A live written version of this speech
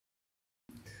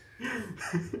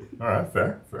All right,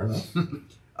 fair enough.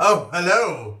 Oh,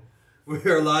 hello. We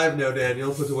are live now,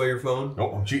 Daniel. Put away your phone.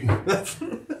 Oh, I'm cheating.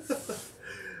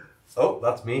 Oh,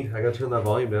 that's me. I gotta turn that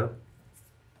volume down.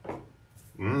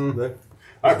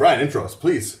 All right, Brian, intros,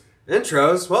 please.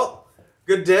 Intros. Well,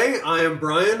 good day. I am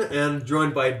Brian, and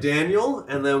joined by Daniel,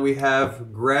 and then we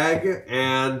have Greg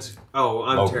and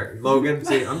Logan.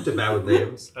 See, I'm too bad with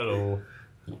names. Hello.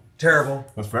 Terrible.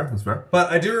 That's fair.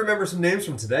 But I do remember some names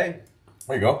from today.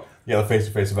 There you go. Yeah, the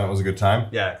face-to-face event was a good time.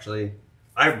 Yeah, actually,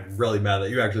 I'm really mad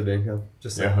that you actually didn't come.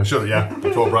 Just saying. Yeah, I should have. Yeah,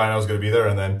 I told Brian I was going to be there,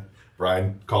 and then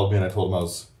Brian called me, and I told him I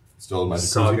was still in my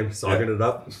jacuzzi. Sogging it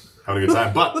up. Having a good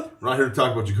time. But we're not here to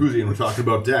talk about jacuzzi, and we're talking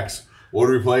about decks. What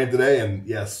are we playing today? And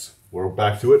yes, we're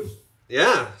back to it.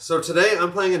 Yeah, so today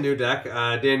I'm playing a new deck.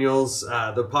 Daniel's,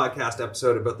 the podcast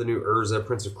episode about the new Urza,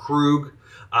 Prince of Kroog.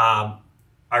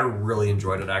 I really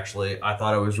enjoyed it, actually. I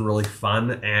thought it was really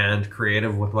fun and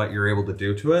creative with what you're able to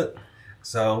do to it.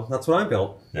 So that's what I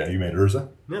built. Yeah, you made Urza?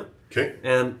 Yeah. Okay.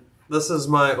 And this is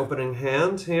my opening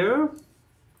hand here.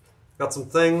 Got some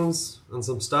things and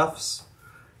some stuffs.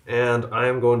 And I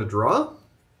am going to draw.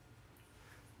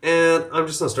 And I'm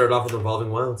just going to start off with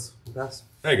Evolving Wilds. Pass.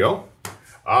 There you go.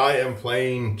 I am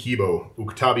playing Kibo,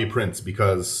 Uktabi Prince,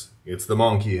 because it's the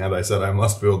monkey, and I said I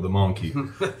must build the monkey.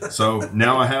 So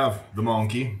now I have the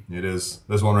monkey. It is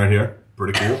this one right here.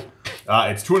 Pretty cool.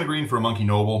 It's 2 and a green for a monkey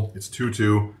noble. It's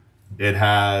 2/2. It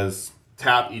has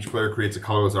tap. Each player creates a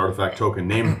colorless artifact token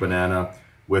named banana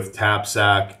with tap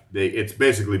sack. It's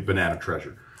basically banana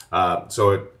treasure.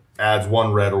 So it adds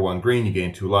 1 red or 1 green. You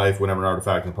gain 2 life. Whenever an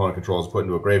artifact an opponent controls is put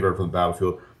into a graveyard from the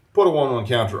battlefield, put a 1/1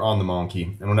 counter on the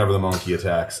monkey, and whenever the monkey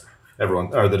attacks,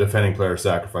 the defending player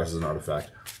sacrifices an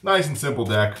artifact. Nice and simple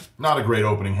deck. Not a great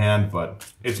opening hand,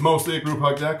 but it's mostly a group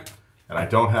hug deck, and I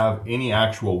don't have any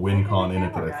actual win con in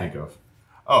it that I think of.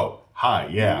 Oh, hi,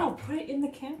 yeah. No, put it in the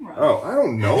camera. Oh, I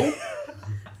don't know.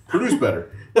 Produce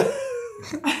better.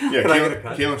 Yeah,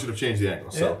 Kaylin should have changed the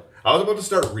angle. So I was about to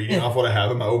start reading off what I have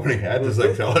in my opening hand, just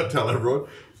like tell everyone.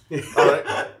 All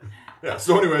right. Yeah,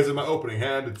 so anyways, in my opening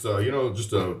hand, it's,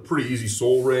 just a pretty easy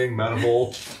Soul Ring, Mana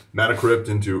Bolt, Mana Crypt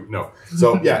into... No.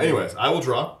 So, yeah, anyways, I will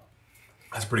draw.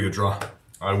 That's a pretty good draw.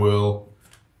 I will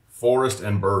Forest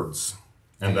and Birds,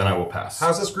 and then I will pass.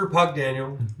 How's this group hug,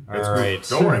 Daniel? All right.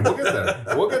 Don't worry, we'll get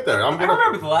there. We'll get there. I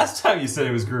remember the last time you said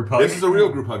it was group hug. This is a real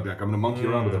group hug deck. I'm going to monkey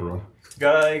around with everyone.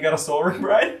 You got a Soul Ring,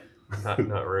 Brian?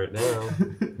 Not right now.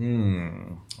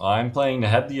 Well, I'm playing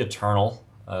Neheb the Eternal.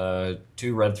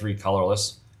 2 red, 3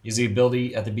 colorless. Use the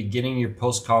ability at the beginning of your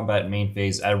post-combat main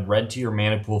phase, add red to your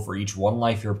mana pool for each 1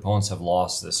 life your opponents have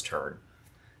lost this turn.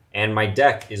 And my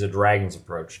deck is a Dragon's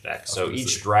Approach deck. So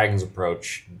each Dragon's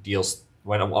Approach deals,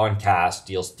 when on cast,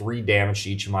 deals 3 damage to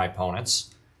each of my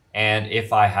opponents. And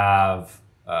if I have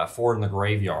 4 in the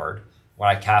graveyard,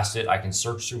 when I cast it, I can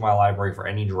search through my library for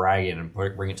any dragon and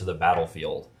bring it to the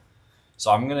battlefield. So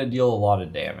I'm going to deal a lot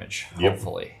of damage,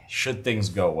 hopefully, should things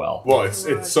go well. Well,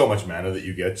 it's so much mana that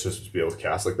you get just to be able to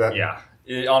cast like that. Yeah.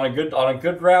 On a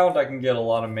good round, I can get a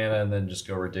lot of mana and then just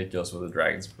go ridiculous with the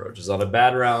Dragon's Approaches. On a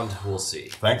bad round, we'll see.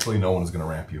 Thankfully, no one is going to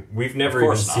ramp you. We've never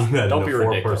even seen that in a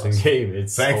 4-person game.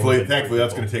 It's thankfully,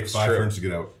 that's going to take 5 turns to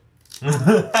get out.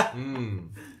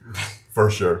 For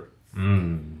sure.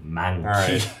 Man. All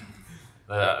right.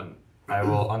 I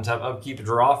will untap, upkeep,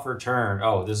 draw for turn.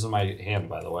 Oh, this is my hand,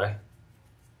 by the way.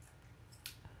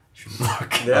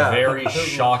 Yeah. A very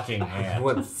shocking hand.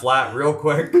 Went flat real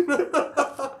quick.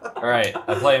 All right,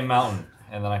 I play a mountain,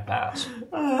 and then I pass.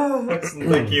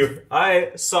 Thank you.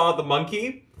 I saw the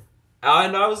monkey,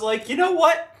 and I was like, you know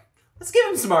what? Let's give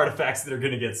him some artifacts that are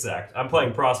going to get sacked. I'm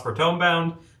playing Prosper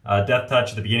Tome-Bound. Death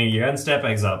Touch at the beginning of your end step.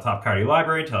 Exile top card of your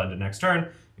library till end of next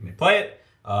turn. You may play it.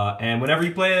 And whenever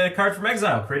you play a card from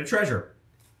exile, create a treasure.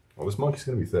 Well, this monkey's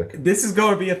going to be thick. This is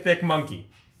going to be a thick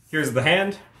monkey. Here's the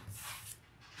hand.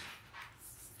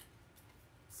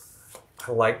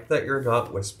 I like that you're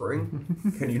not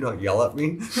whispering. Can you not yell at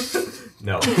me?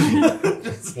 No.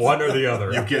 One or the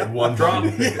other. You get one drop.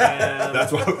 Yeah.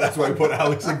 That's why we put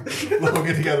Alex and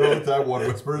Logan together all the time. One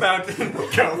whispers. Mountain.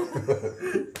 Go.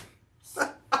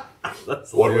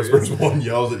 One whispers, one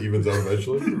yells. It evens out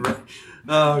eventually.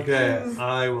 Okay,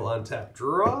 I will untap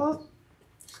draw.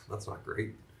 That's not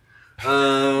great.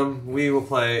 We will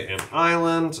play an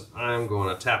island. I'm going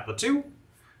to tap the 2.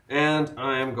 And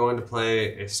I am going to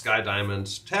play a Sky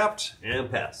Diamond tapped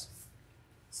and pass.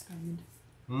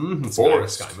 Diamond.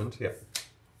 Forest. Sky Diamond, yeah.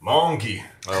 Monkey.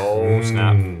 Oh,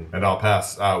 snap. And I'll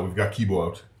pass. We've got Kibo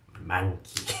out.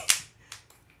 Monkey.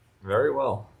 Very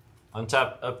well.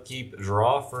 Untap, upkeep,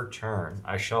 draw for turn.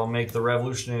 I shall make the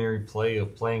revolutionary play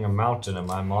of playing a mountain in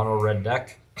my mono red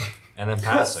deck, and then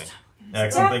passing.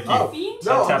 Excellent, thank you. Oh, fiend?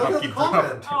 No, Tap look up, at the keep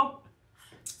comment. Oh,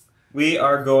 We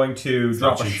are going to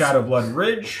drop a cheats. Shadow Blood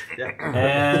Ridge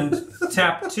and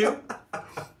tap 2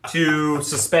 to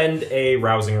suspend a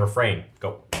rousing refrain.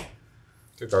 Go.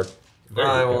 Good card.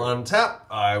 I will untap.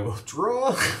 I will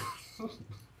draw.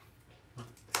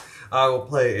 I will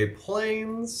play a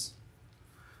Plains.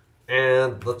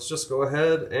 And let's just go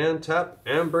ahead and tap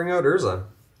and bring out Urza.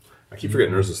 I keep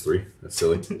forgetting Urza's 3. That's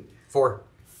silly. 4.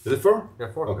 Is it 4?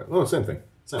 Yeah, 4. Okay. Oh, same thing.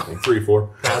 3,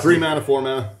 4. 3 mana, 4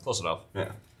 mana. Close enough.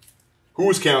 Yeah.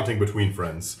 Who's counting between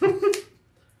friends?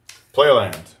 Play a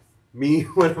land. Me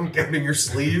when I'm counting your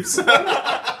sleeves.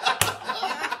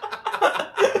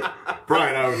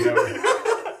 Brian, I would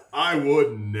never. I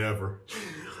would never.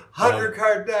 100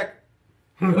 card deck.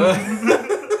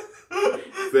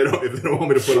 If they don't want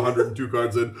me to put 102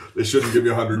 cards in, they shouldn't give me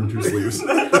 102 sleeves.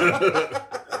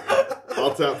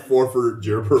 I'll tap 4 for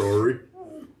Jerper Ori.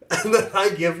 And then I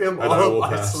give him And I all will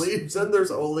of my pass. sleeves, and there's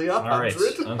only 100. All right.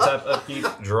 Untap, upkeep,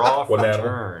 draw for Banana.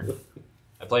 turn.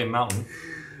 I play mountain.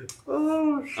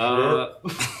 Oh,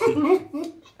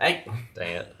 shit. Hey,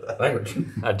 dang it! Language.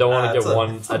 I don't want to That's get a-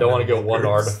 one. I don't want to get one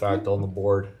artifact on the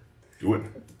board. Do it.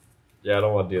 Yeah, I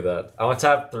don't want to do that. I'm gonna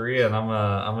tap 3, and I'm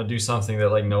gonna do something that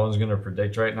like no one's gonna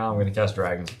predict right now. I'm gonna cast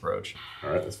Dragon's Approach.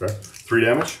 All right, that's fair. 3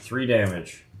 damage. 3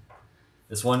 damage.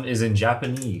 This one is in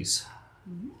Japanese.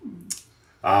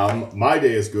 My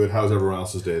day is good. How's everyone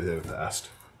else's day they've passed?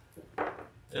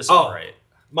 It's Oh. alright.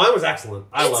 Mine was excellent.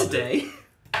 I It's a loved it. day.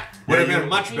 Would have Yeah, been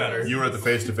much better. You were at the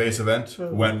face-to-face event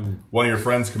when one of your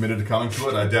friends committed to coming to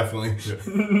it. I definitely.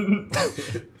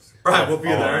 Right, we'll be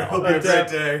there. It'll be a great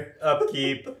day.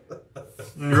 Upkeep.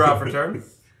 Draw for turn.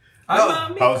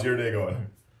 How's your day going?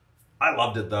 I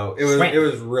loved it though. It was Sweet. it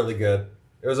was really good.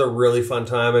 It was a really fun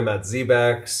time. I met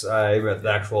Z-Bex. I met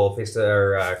the actual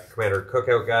Commander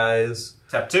Cookout guys.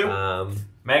 Tap 2.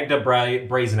 Magda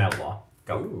Brazen Outlaw.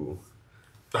 Go. Ooh.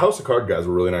 The House of Card guys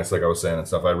were really nice, like I was saying and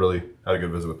stuff. I really had a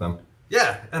good visit with them.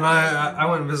 Yeah, and I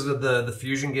went and visited the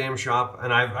Fusion Game shop,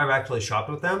 and I've actually shopped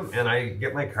with them, and I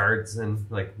get my cards in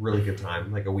like really good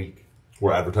time, like a week.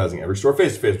 We're advertising every store.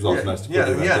 Face-to-face was also nice to put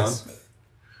the event on.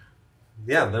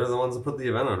 Yeah, they're the ones that put the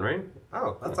event on, right?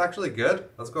 Oh, that's actually good.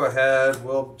 Let's go ahead.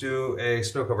 We'll do a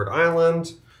snow-covered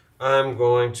island. I'm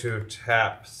going to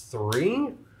tap 3,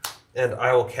 and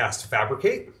I will cast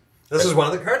Fabricate. This is one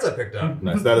of the cards I picked up.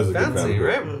 Nice. That is a good Fancy, fan.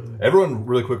 right? Everyone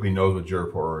really quickly knows what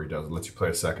Jerper Ori does. It lets you play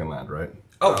a second land, right?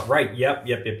 Oh, right. Yep.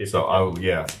 So I will,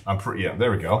 yeah,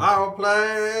 there we go. I'll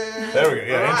play. There we go.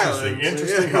 Yeah, an interesting. island.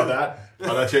 Interesting how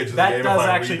that changes the That game. does if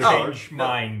I actually read the card. change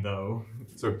mine, though.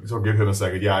 So give him a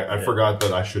second. Yeah, I forgot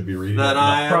that I should be reading. That it.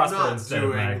 I am Prosper not instead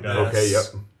of doing Magda. this. Okay,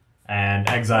 yep. And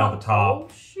exile the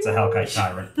top. It's a Hellkite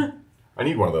Tyrant. I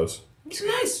need one of those.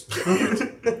 Nice. Give me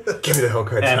the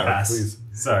Hellkite And Tower, pass. please.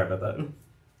 Sorry about that.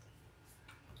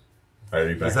 Are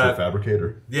you back Is to that- the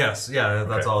Fabricator? Yes, yeah,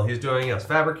 that's Okay. all he's doing. Yes,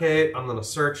 Fabricate. I'm going to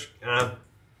search. I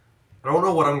don't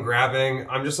know what I'm grabbing.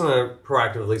 I'm just going to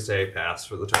proactively say pass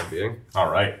for the time being. All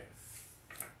right.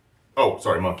 Oh,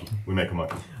 sorry, monkey. We make a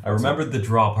monkey. I remembered the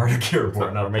draw part of your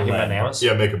report. We're making bananas.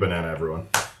 Yeah, make a banana, everyone.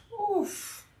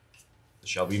 This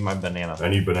shall be my banana. I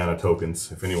need banana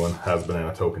tokens. If anyone has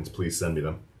banana tokens, please send me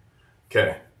them.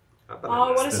 Okay.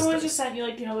 Oh, what if someone just sent you,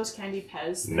 like, you know, those candy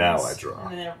Pez things? Now I draw.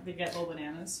 And then they get little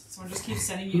bananas. Someone just keeps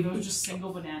sending you those just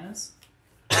single bananas.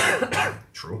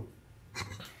 True.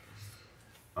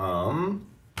 I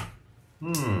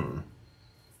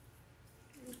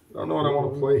don't know what I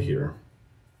want to play here.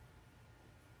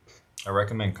 I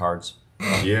recommend cards.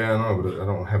 Yeah, no, but I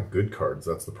don't have good cards.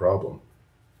 That's the problem.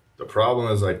 The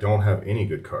problem is I don't have any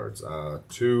good cards.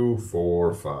 2,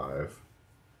 4, 5.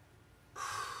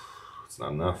 It's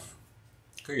not enough.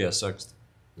 Could get a 6th.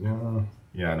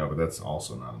 Yeah, I know, but that's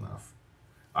also not enough.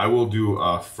 I will do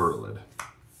Fertilid.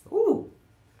 Ooh.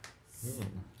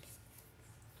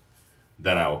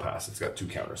 Then I will pass. It's got 2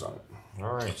 counters on it.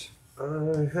 All right. I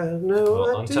have no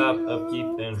Well, idea. untap,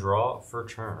 upkeep, and draw for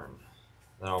turn.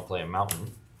 Then I'll play a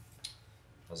mountain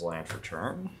as land for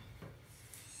turn.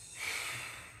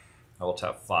 I will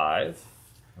tap 5,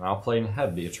 and I'll play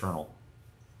Neheb the Eternal,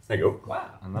 There you go.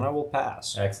 Wow. and then I will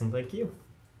pass. Excellent, thank you.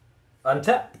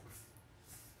 Untap.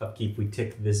 Upkeep, we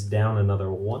tick this down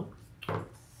another 1.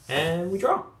 And we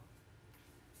draw.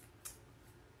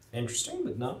 Interesting,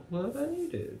 but not what I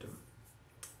needed.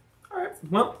 Alright,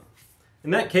 well, in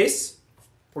that case,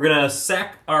 we're going to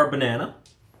sack our banana,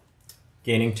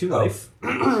 gaining 2 life.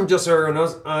 Just so everyone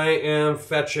knows, I am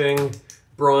fetching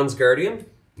Bronze Guardian.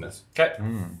 Nice. Okay.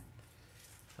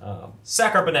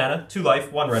 Sack our banana, 2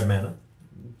 life, 1 red mana.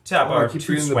 Tap Oh, our I keep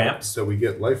 2 reading swamps. So we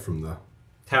get life from the...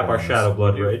 Tap our Nice. Shadow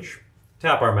Blood Yeah. Rage.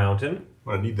 Tap our mountain.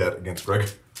 I'm gonna need that against Greg.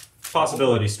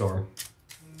 Possibility Storm.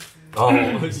 Oh,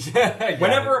 yeah.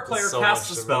 Whenever a player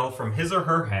casts a spell from his or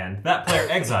her hand, that player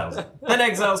exiles it. Then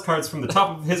exiles cards from the top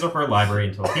of his or her library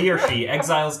until he or she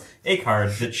exiles a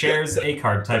card that shares a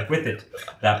card type with it.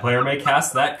 That player may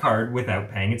cast that card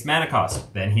without paying its mana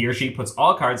cost. Then he or she puts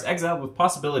all cards exiled with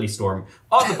Possibility Storm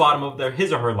on the bottom of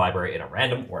his or her library in a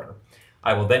random order.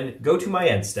 I will then go to my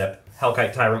end step.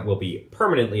 Hellkite Tyrant will be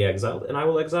permanently exiled, and I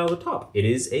will exile the top. It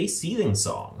is a Seething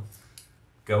Song.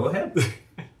 Go ahead.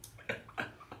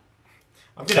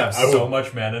 I'm gonna have so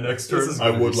much mana next turn.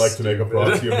 I would like to make a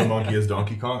proxy of the monkey as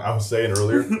Donkey Kong. I was saying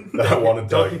earlier that I wanted to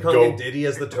Donkey Kong go. and Diddy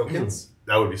as the tokens.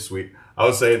 That would be sweet. I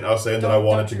was saying that I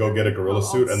wanted to go get a gorilla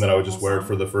suit, and then I would just wear it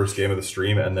for the first game of the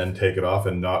stream, and then take it off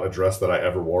and not address that I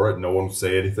ever wore it. No one would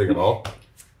say anything at all.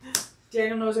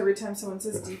 Daniel knows every time someone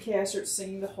says DK, I start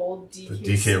singing the whole DK.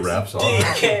 The DK rap song.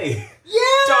 DK! Yeah!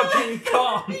 Donkey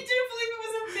Kong! He didn't believe it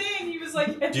was a thing. He was like,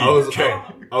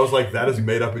 I was like, that is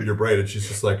made up in your brain, and she's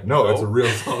just like, no, it's a real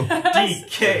song.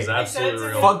 DK! It's absolutely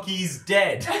real. Funky's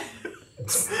dead.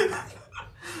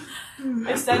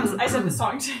 I sent the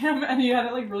song to him, and he had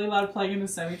it like really loud playing in the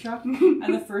semi-truck.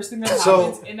 And the first thing that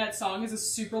happens in that song is a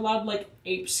super loud like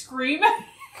ape scream.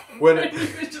 When And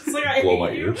he was just like, I Blow my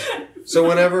hate you. ears. so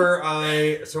whenever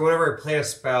I play a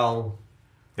spell.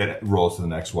 It rolls to the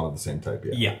next one of the same type,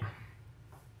 yeah. Yeah.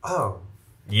 Oh.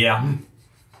 Yeah.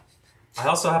 I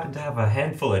also happen to have a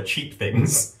handful of cheap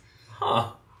things.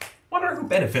 Huh. Wonder who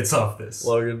benefits off this.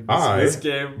 Logan, this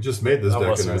game. Just made this I deck.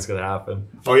 wasn't And what's gonna happen.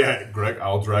 oh yeah, Greg,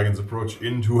 Owl Dragon's Approach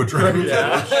into a Dragon's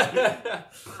Yeah.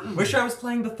 Wish I was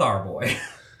playing the Thar Boy.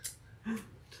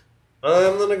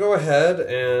 I'm gonna go ahead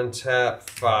and tap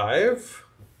 5.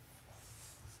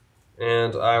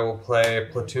 And I will play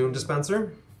Platoon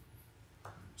Dispenser.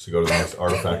 So go to the next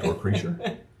artifact or creature.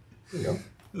 There you go.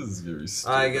 This is gonna be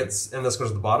stupid. And this goes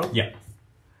to the bottom? Yeah.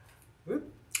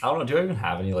 I don't know. Do I even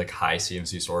have any like high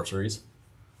CMC sorceries?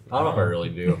 I don't know if I really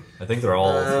do. I think they're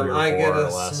all 3 or 4 I get or a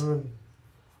less.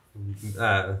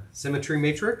 Symmetry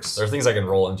Matrix. There are things I can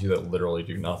roll into that literally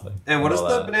do nothing. And what I does know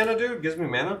the that. banana do? It gives me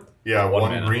mana? Yeah, One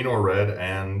one mana. green or red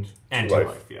and 2 life.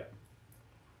 life, yeah.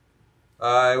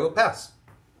 I will pass.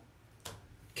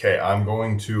 Okay, I'm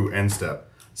going to end step.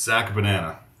 Sack a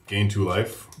banana. Gain 2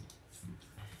 life.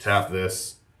 Tap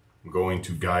this. I'm going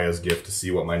to Gaia's Gift to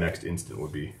see what my next instant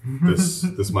would be.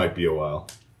 This might be a while.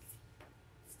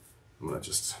 I'm gonna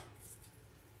just...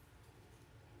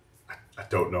 I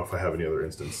don't know if I have any other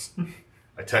instants.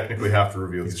 I technically have to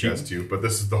reveal these guys to you, but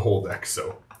this is the whole deck,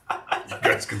 so you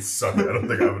guys can suck it. I don't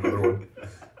think I have another one.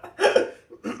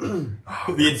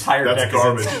 The entire That's deck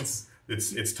garbage. is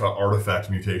instants. It's to artifact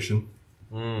mutation.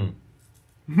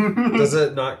 Does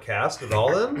it not cast at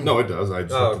all then? No, it does. I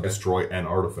just have to okay. destroy an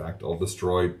artifact. I'll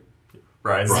destroy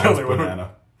Brian's the Brian's only one.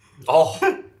 banana. Oh,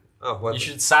 Oh, what? you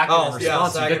should sack it in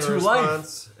response. sack You it get in 2 life.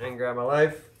 response and grab my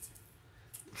life.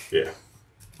 Yeah.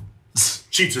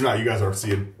 Cheats or not, you guys are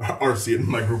seeing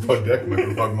my group hug deck, my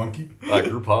group hug monkey.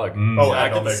 Group hug. Oh, I I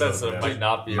get don't the make sense those, that it yeah. might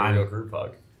not be a Mine. real group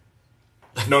hug.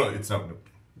 No, it's not. What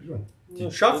are you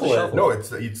doing? Shuffle it. No,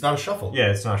 it's not a shuffle.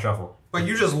 Yeah, it's not shuffle. But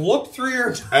you just looked through your...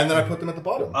 And then I put them at the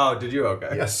bottom. Oh, did you?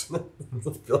 Okay. Yes.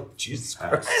 Jesus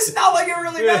Christ. It's not like it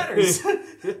really matters.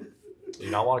 Do you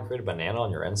not want to create a banana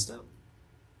on your end step?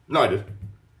 No, I did.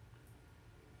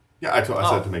 Yeah, I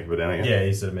said to make a banana. Yeah. Yeah,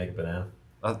 he said make a banana.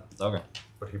 Okay.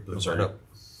 But he blew I'm sorry. it up.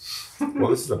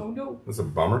 Well, this is Oh no. a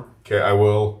bummer. Okay, I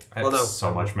will. I have Well, no.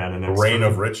 so much mana next Reign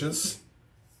turn. of Riches.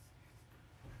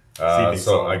 Seething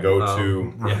So Song. I go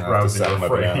to I have to Rousing sack my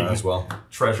Affray. banana as well.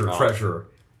 Treasure, Oh. treasure.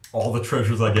 All the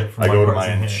treasures I get from I my go to cards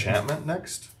my in hand. enchantment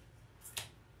next.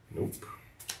 Nope.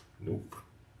 Nope.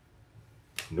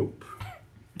 Nope.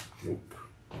 Nope.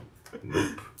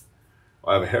 Nope.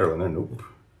 I have a heroine there. Nope.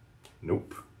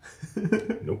 Nope.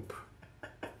 Nope.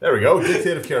 There we go.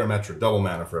 Dictative Karametra. Double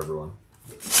mana for everyone.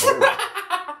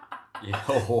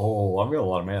 Yo, I'm getting a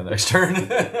lot of mana next turn.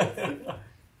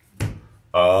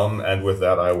 And with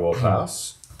that, I will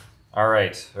pass. All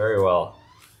right, very well.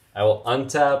 I will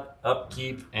untap,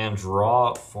 upkeep, and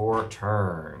draw for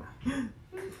turn.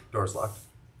 Door's locked.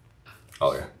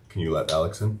 Oh yeah. Can you let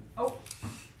Alex in? Oh.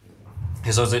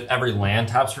 Okay, so is it every land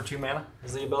taps for 2 mana?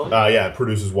 Is the ability? Yeah, it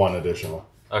produces 1 additional.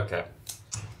 Okay.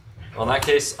 Well, in that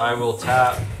case, I will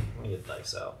tap. Let me get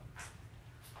dice out.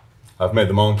 I've made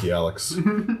the monkey, Alex.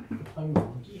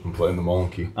 I'm playing the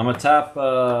monkey. I'm gonna tap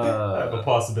I have a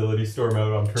possibility storm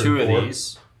out on turn 2 of 4.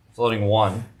 these, floating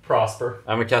 1. Prosper.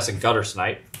 I'm gonna cast a Gutter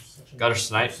Snipe. Gutter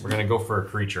Snipe. We're gonna go for a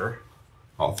creature.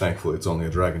 Oh, thankfully, it's only a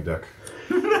dragon deck.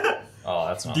 Oh,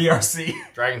 that's not DRC.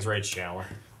 Dragon's Rage Channeler.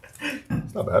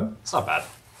 It's not bad. It's not bad.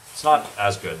 It's not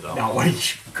as good though. Not what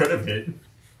you could have hit.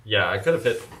 Yeah, I could have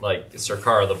hit like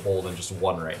Sarkara the Bold in just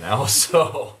one right now.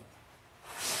 So.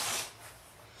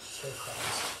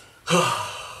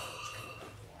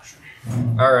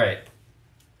 All right.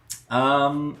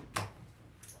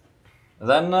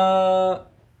 Then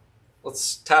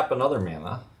let's tap another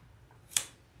mana.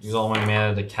 Use all my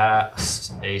mana to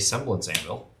cast a Semblance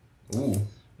Anvil. Ooh.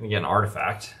 And get an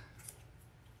artifact.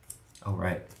 Oh,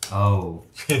 right. Oh.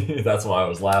 That's why I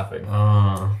was laughing.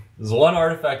 There's one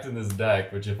artifact in this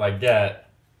deck, which if I get...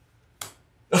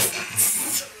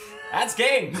 That's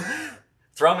game!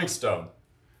 Thrumming Stone.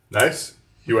 Nice.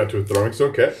 You went to a throwing stone.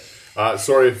 Okay.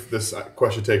 Sorry if this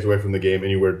question takes away from the game.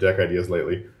 Any weird deck ideas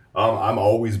lately? I'm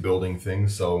always building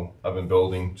things, so I've been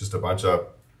building just a bunch of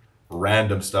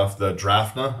random stuff. The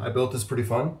Drafna I built is pretty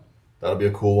fun. That'll be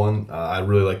a cool one. I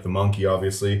really like the monkey,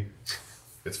 obviously.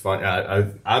 It's fun.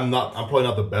 I'm probably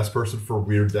not the best person for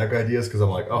weird deck ideas because I'm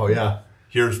like, oh yeah,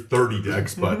 here's 30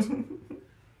 decks, but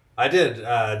I did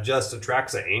just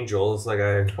Atraxa Angel. It's like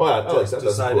I that's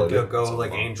decided cool to idea. go That's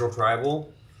like fun. Angel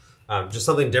Tribal. Just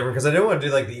something different because I didn't want to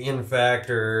do like the Infect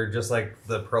or just like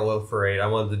the Proliferate. I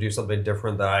wanted to do something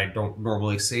different that I don't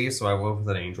normally see, so I went with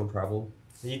an Angel Tribal.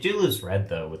 You do lose red,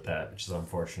 though, with that, which is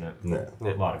unfortunate. Yeah.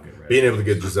 A lot of good red. Being able to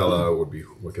get Gisela would be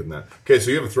wicked in that. Okay,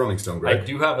 so you have a throwing stone, I Greg.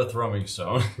 do have a Thrumming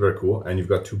Stone, Very cool. And you've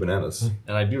got 2 bananas.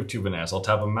 and I do have 2 bananas. I'll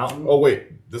tap a mountain. Oh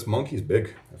wait, this monkey's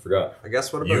big. I forgot. I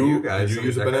guess what about You- you guys? did you Some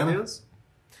use a deck banana? ideas?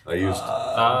 I used.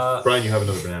 Uh, Brian, you have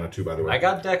another banana too, by the way. I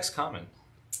got Dex Common.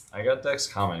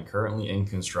 Currently in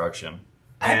construction.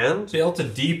 And Built a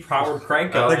depowered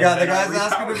Cranko. the and then guy's I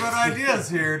asking repowered about ideas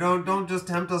here. Don't just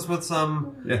tempt us with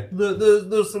some. Yeah.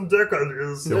 There's some deck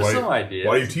ideas. Yeah, There's why- some ideas.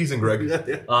 Why are you teasing, Greg?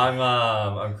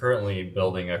 I'm currently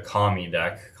building a Kami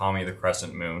deck, Kami the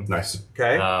Crescent Moon. Nice.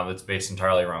 Okay. It's based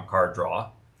entirely around card draw.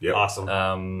 Yep. Awesome.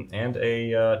 And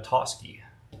a Toski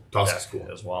Toss deck is cool.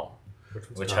 as well,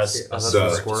 which Toski? has Oh, a that's the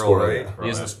a squirrel. squirrel, squirrel, right? He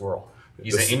is a squirrel.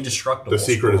 He's The an indestructible. The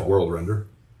secret is squirrel. world render.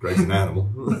 Greg's an animal.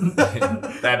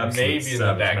 That may be in the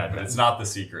Savage deck, madman. but it's not the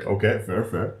secret. Okay,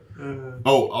 fair.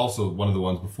 Oh, also one of the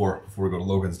ones before we go to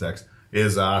Logan's decks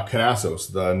is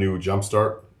Canassos, the new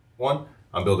Jumpstart one.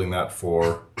 I'm building that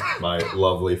for my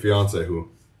lovely fiance who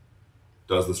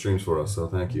does the streams for us. So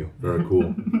thank you. Very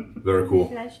cool. Very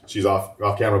cool. She's off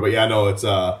camera, but yeah, no, it's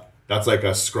that's like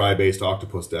a scry based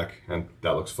octopus deck, and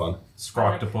that looks fun.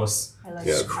 Scroctopus. I like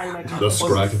Yeah. it. I like The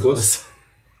Scryctopus.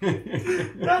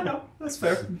 Yeah, no, that's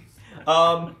fair.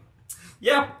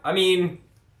 Yeah, I mean,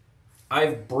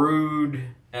 I've brewed.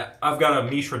 I've got a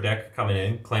Mishra deck coming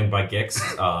in, claimed by Gix.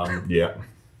 Yeah.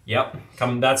 Yep,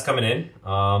 that's coming in.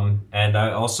 And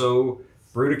I also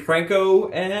brewed a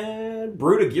Cranko and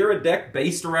brewed a Gira deck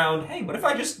based around, hey, what if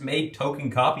I just made token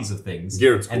copies of things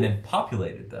Gira's cool. and then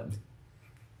populated them?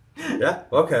 Yeah.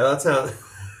 Okay. That sounds.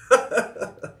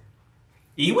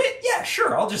 Ewit? Yeah,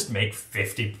 sure. I'll just make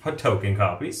 50 token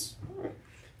copies.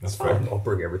 That's fair. I'll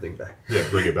bring everything back. Yeah,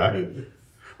 bring it back.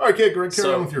 All right, Greg, carry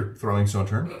So- on with your throwing stone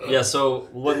turn. Yeah, so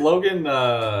what Logan,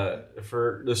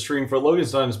 for the stream, for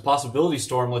Logan's done is Possibility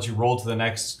Storm lets you roll to the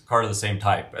next card of the same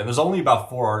type. And there's only about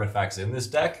 4 artifacts in this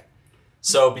deck.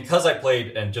 So because I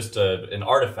played an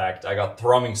artifact, I got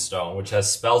Thrumming Stone, which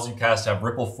has spells you cast have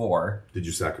Ripple 4. Did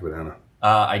you sack a banana?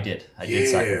 I did sack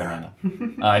a Yeah. banana.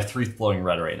 I have 3 flowing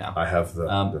red right now. I have the.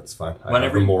 That's fine. I have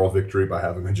whenever the you- moral victory by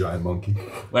having a giant monkey.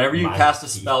 Whenever you My cast a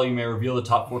key. spell, you may reveal the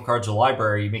top 4 cards of the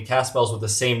library. You may cast spells with the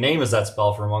same name as that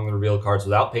spell from among the revealed cards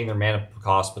without paying their mana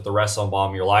cost, but the rest on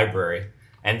bottom of your library.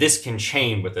 And this can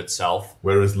chain with itself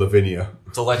Where is Lavinia?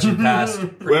 to let you cast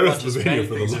pretty Where is much as Lavinia many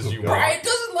for the things love as of you God? want. Brian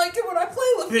doesn't like it when I play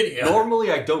Lavinia.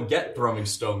 Normally, I don't get Thrumming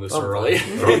Stone this early.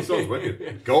 Throwing stone's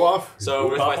wicked. Go off. So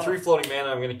with my 3 floating mana,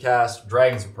 I'm going to cast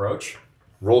Dragon's Approach,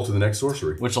 Roll to the next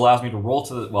sorcery. which allows me to roll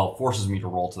to forces me to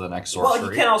roll to the next sorcery. Well,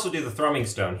 you can also do the Thrumming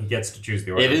Stone. He gets to choose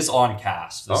the order. It is on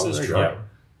cast. This Oh, is there you true.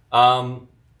 go.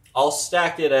 I'll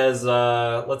stack it as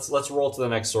let's roll to the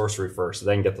next sorcery first,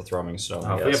 then get the Thrumming Stone.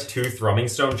 I If we guess. have 2 Thrumming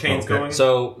Stone chains Okay. going.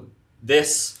 So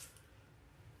this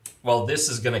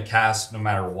is going to cast no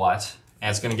matter what, and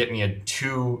it's going to get me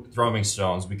 2 Thrumming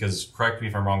Stones because, correct me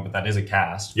if I'm wrong, but that is a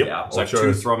cast. Yep. Yeah, So I have sure 2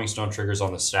 is. Thrumming Stone triggers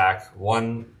on the stack,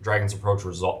 1 Dragon's Approach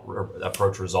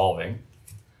resolving.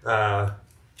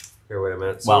 Here, wait a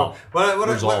minute. So Well, what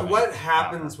resolving.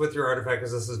 happens with your artifact?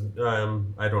 Because this is,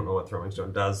 I don't know what Throwing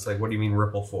Stone does. Like, what do you mean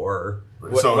Ripple 4?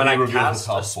 So when you I reveal the cast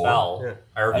top a 4. spell, Yeah.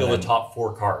 I reveal And the then- top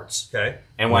 4 cards. Okay.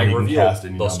 And when And I you can reveal cast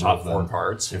any those number top of 4 them.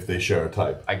 cards, If they share a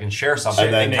type. I can share something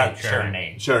And then and name. share a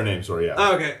name. Share a name, sorry, yeah.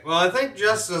 Okay. Well, I think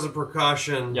just as a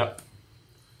precaution, Yep.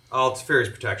 I'll Fairy's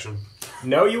Protection.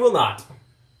 No, you will not.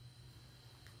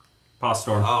 Pause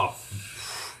Storm. Oh.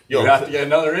 Yo, You have to get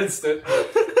another instant.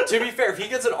 To be fair, if he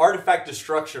gets an artifact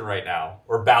destruction right now,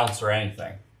 or bounce or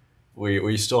anything,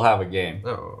 we still have a game.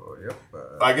 Oh, yep.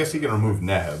 I guess he can remove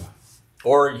Neheb.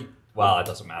 Or, well, it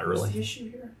doesn't matter What's really. the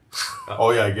issue here?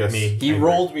 Oh yeah, I guess He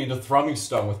rolled me into Thrumming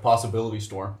Stone with Possibility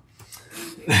Storm.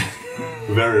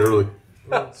 very early.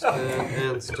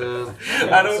 Instant.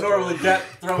 I don't normally get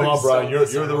Thrumming Come on, Brian. Stone You're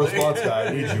this the early. response guy. I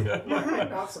need you. I'm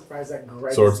not surprised that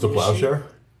Greg Swords is to the plowshare.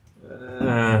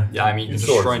 Yeah, I mean, you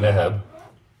Swords destroy Neheb.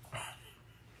 Neheb.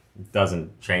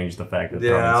 Doesn't change the fact that Yeah,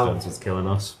 Throwing I'll- Stones was killing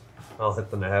us. I'll hit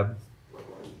the Neheb.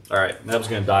 Alright, Neheb's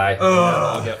gonna die. Ugh.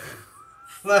 I'll get...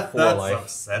 That's life.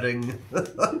 upsetting.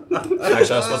 Actually, I was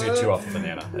supposed to get 2 off the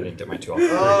banana. I didn't get my 2 off the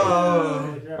banana.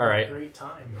 Oh, All right. Great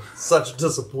time. such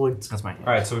disappointment. That's mine.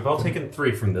 All right, so we've all taken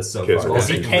 3 from this so Okay, far. so Well, we're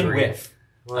he taking can 3. whiff.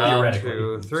 1, Theoretically.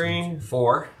 2, 3.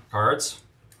 4 cards.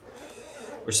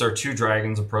 Which there are 2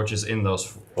 dragons approaches in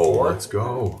those Oh, 4. let's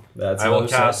go. That's I will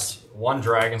another cast 1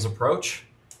 dragon's approach.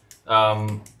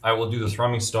 I will do the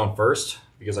Thrumming Stone first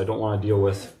because I don't want to deal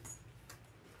with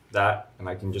that, and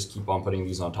I can just keep on putting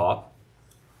these on top.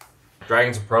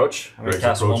 Dragon's approach. I'm going to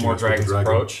Dragon's cast 1 approaching more us with the Dragon's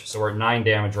dragon. approach, so we're at 9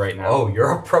 damage right now. Oh,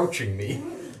 you're approaching me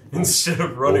instead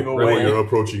of running Oh, away. wait, you're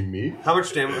approaching me. How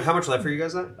much damage? How much life are you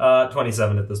guys at?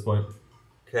 27 at this point.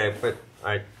 Okay, but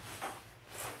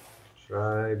should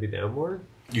I be down more?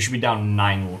 You should be down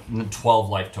 12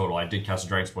 life total. I did cast a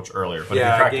Dragon's approach earlier, but Yeah, if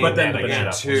you I crack gained but then that, the I get banana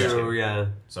up. Two, yeah.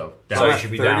 So So down. you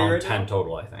should be 30 down right 10 now?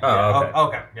 total, I think. Oh, okay.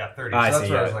 Okay, yeah, 30. I so that's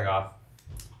see, where I yeah. was like off.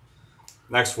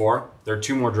 Next 4. There are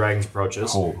 2 more Dragon's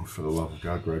approaches. Oh, for the love of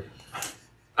God, Greg.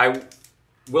 I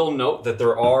will note that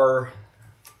there are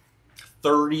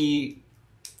 32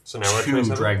 So now we're at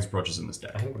 27? Dragon's approaches in this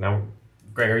deck. Now,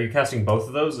 Greg, are you casting both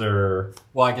of those, or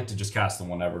Well, I get to just cast them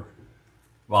whenever.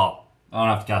 Well, I don't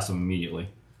have to cast them immediately.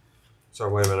 So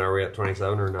wait a minute, are we at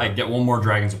 27 or not? I get 1 more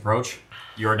Dragon's approach.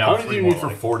 You are How down many do 3 you more need for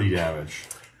life. 40 damage?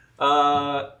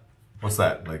 What's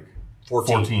that? Like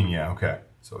 14, yeah, okay.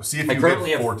 So see if I you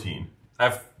currently get have- 14. I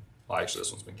have... Well, actually,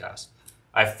 this one's been cast.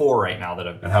 I have 4 right now that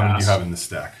have been And how many do you cast. have in the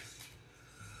stack?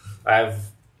 I have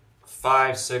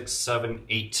 5, 6, 7,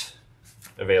 8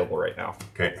 available right now.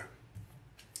 Okay.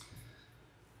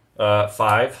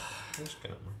 5.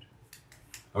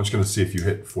 I'm just going to see if you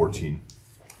hit 14.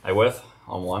 I whiff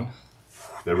on 1.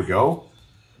 There we go.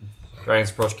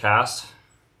 Dragon's approach cast.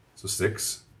 So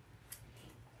 6.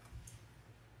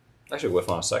 Actually, whiff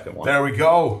on a second one. There we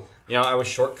go. You know, I was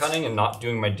shortcutting and not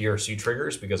doing my DRC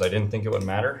triggers because I didn't think it would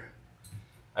matter.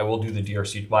 I will do the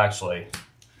DRC. Well, actually,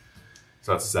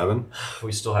 So that's 7.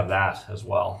 we still have that as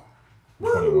well.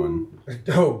 21.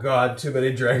 Oh god, too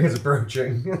many dragons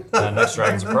approaching. Next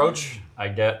Dragon's Approach, I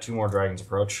get 2 more Dragon's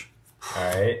Approach.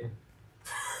 alright.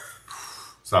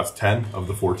 So that's 10 of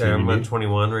the 14 Okay, you I'm at need.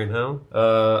 21 right now.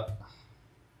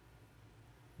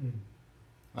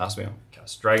 Last me.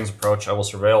 Cast Dragon's Approach. I will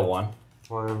surveil 1.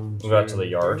 1, Move out to 2, the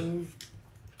yard. 3.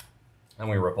 Then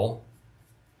we ripple.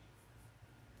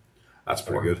 That's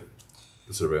pretty good.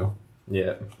 The surveil.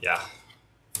 Yeah. Yeah.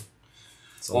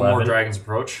 It's 1 more 11. Dragon's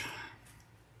Approach.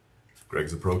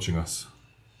 Greg's approaching us.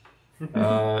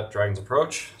 Dragon's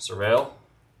Approach. Surveil.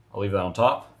 I'll leave that on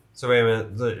top. So wait a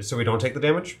minute, so we don't take the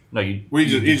damage? No, you. We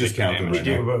just, you he just take the counted damage. right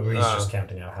Do, now. but he's just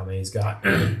counting out how many he's got.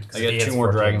 I get 2 more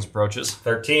Dragon's Approaches.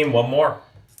 13, 1 more.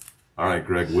 All right,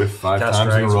 Greg, whiff 5 Cast times in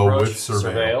a Dragon's row Approach. with surveil.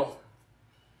 Surveil.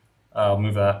 I'll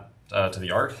move that to the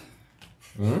yard.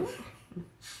 1, 2, 3,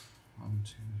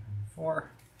 4.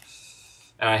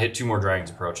 And I hit 2 more Dragon's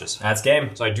Approaches. That's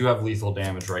game. So I do have lethal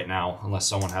damage right now, unless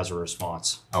someone has a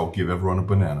response. I'll give everyone a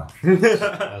banana.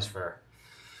 That's fair.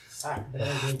 Ah, then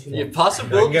I'm doing too Yeah, much. I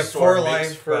possibility can get Storm 4 makes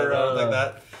life for like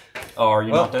that. Oh, are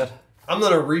you Well- not dead? I'm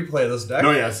gonna replay this deck. No,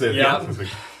 yeah, say it. Yeah.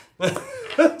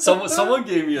 Someone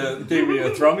gave me a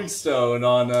thrumming stone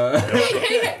on.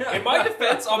 In my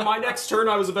defense, on my next turn,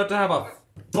 I was about to have a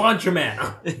bunch of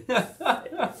mana.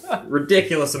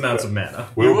 Ridiculous amounts of mana.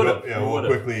 We'll would've.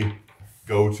 quickly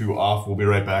go to off. We'll be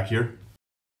right back here.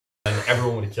 And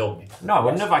everyone would have killed me. No, I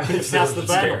wouldn't have. I could have cast the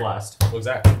Battle Blast. Well,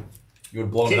 exactly. You would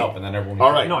have blown it up, and then everyone would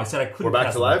All right. No, I said I couldn't We're back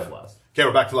cast to the live? Battle Blast. Okay,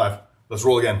 we're back to live. Let's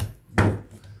roll again.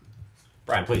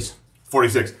 Brian, please.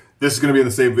 46. This is going to be in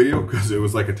the same video because it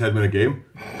was like a 10-minute game.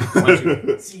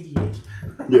 CDH.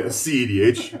 Yeah,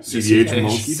 CEDH. CEDH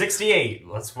monkey. 68.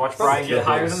 Let's watch Brian get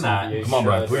higher than that. Come on,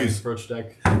 Brian, please. Approach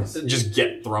deck. just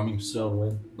get thrumming stone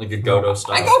win. Like a Godo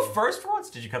style. I go first for once.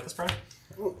 Did you cut this, Brian?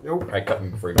 Alright, cut me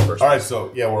before you go first. All right,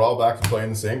 so yeah, we're all back to playing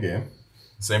the same game.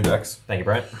 Same decks. Thank you,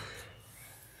 Brian.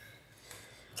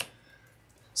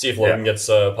 See if Logan gets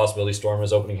Possibility Storm in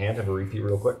his opening hand. Have a repeat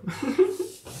real quick.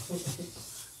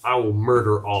 I will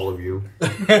murder all of you.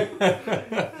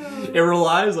 It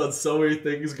relies on so many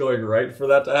things going right for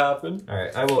that to happen. All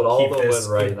right, I But will all keep of them this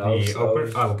went right. the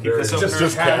open. I will keep this open.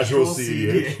 Just casual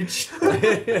CEDH.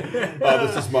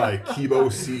 This is my Kibo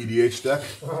CEDH deck.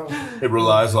 It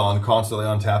relies on constantly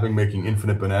untapping, making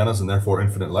infinite bananas, and therefore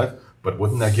infinite life. But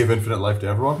wouldn't that give infinite life to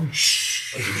everyone?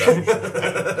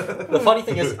 The funny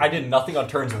thing is, I did nothing on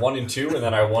turns 1 and 2, and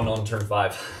then I won on turn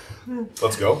 5.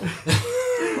 Let's go.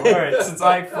 All right, since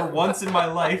I, for once in my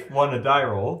life, won a die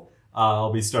roll,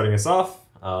 I'll be starting us off.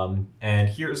 And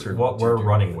here's what we're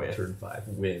running with. Turn 5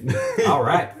 win. All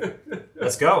right,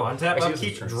 let's go. Untap, Actually, upkeep,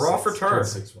 it's turn draw 6. for turn. Turn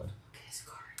 6 win.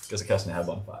 Because I cast Neheb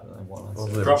on 5, and I won on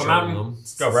 6. Drop a mountain.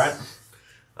 Go, Brad.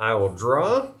 I will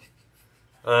draw.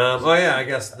 Oh yeah, I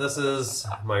guess this is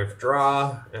my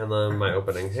draw, and then my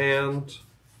opening hand.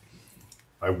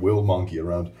 I will monkey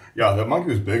around. Yeah, that monkey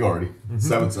was big already.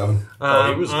 7/7.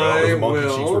 he was I Those monkey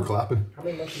cheeks were will clapping. How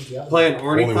many monkeys do you have? play an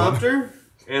Only one. ornithopter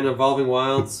and evolving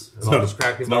wilds. It's I'll not a- just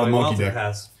crack the it's not a evolving monkey wilds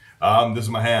and deck. pass. This is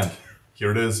my hand. Here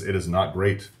it is. It is not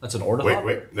great. That's an ornithopter?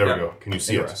 Wait. There Yeah. we go. Can you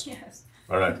see it? Interesting. Yes.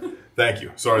 All right. Thank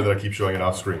you. Sorry that I keep showing it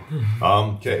off screen.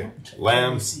 Okay.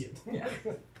 Lambs. See it.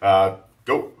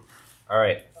 Go. All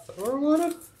right. Or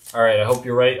what? All right, I hope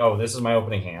you're right. Oh, this is my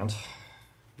opening hand.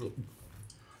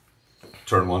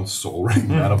 Turn 1, Soul Ring,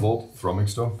 Manifold, Thrumming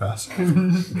Stone, pass.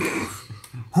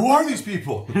 Who are these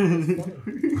people?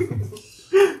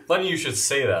 Funny you should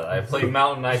say that. I play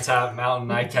Mountain, I tap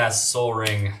Mountain, I cast Soul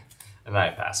Ring, and then I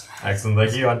pass. Excellent,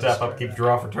 thank you. Untap, upkeep,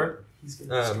 draw for turn.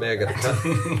 May I get a cut?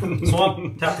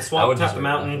 Swamp, tap the I swamp, would tap just the wait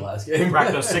mountain. for last game.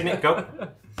 Rakdos Signet, go.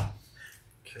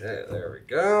 Okay, there we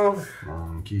go.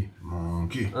 Monkey.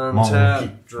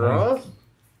 Untap, draw.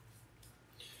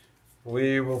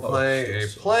 We will play a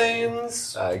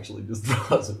plains. I actually just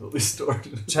wasn't really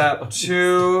started. Tap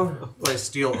 2. Play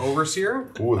Steel Overseer.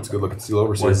 Oh, it's good looking Steel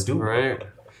Overseer. Was do. Right.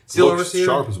 Steel Looks Overseer.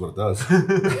 sharp is what it does.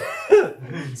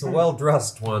 It's a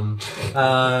well-dressed one.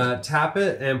 Tap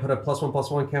it and put a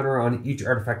 +1/+1 counter on each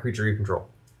artifact creature you control.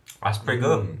 That's pretty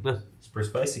good. It's pretty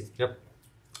spicy.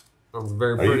 That's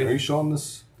very Are pretty. you showing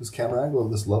this camera angle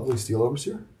of this lovely Steel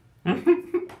Overseer?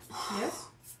 Yes.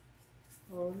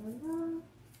 Oh my god.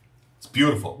 It's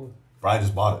beautiful. Brian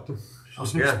just bought it. Show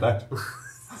some Yeah. respect.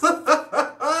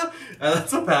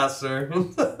 That's a pass, sir.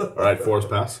 All right, force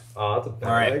pass. Oh, that's a bad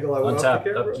All right, angle. I went off untap, the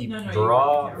camera. upkeep, No, you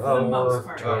draw. can't. For the mouse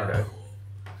part. Okay.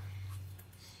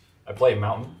 I play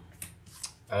Mountain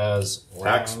as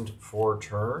Tax. land for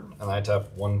turn, and I tap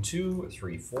 1, 2,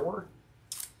 3, 4.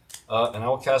 And I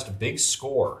will cast a big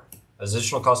score. As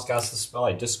additional cost to cast the spell,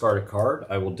 I discard a card.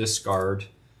 I will discard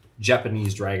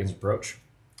Japanese Dragon's Approach.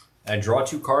 I draw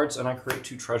 2 cards, and I create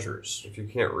 2 treasures. If you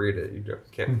can't read it, you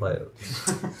can't play it.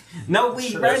 No, we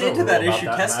Sure, ran there's a into that rule about issue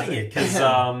that testing magic. it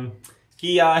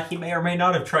because he may or may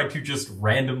not have tried to just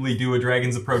randomly do a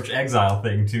Dragon's Approach exile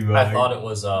thing to. I thought it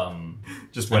was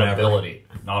just an whatever. ability,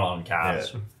 not on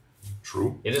cast.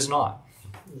 True. It is not,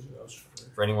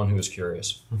 for anyone who is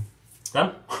curious.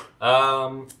 Done.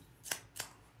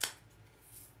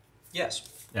 Yes.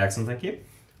 Excellent, thank you.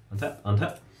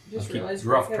 Untap. Just Upkeep, realized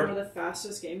draw we've for had turn. one of the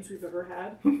fastest games we've ever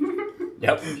had.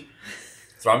 Yep.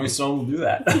 Throbbing Stone will do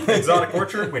that. Exotic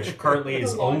Orchard, which currently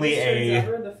is The only longest turns a.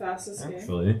 ever and the fastest game.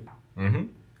 Actually. Mm-hmm.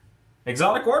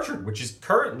 Exotic Orchard, which is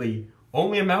currently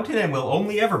only a mountain and will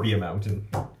only ever be a mountain.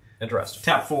 Interesting.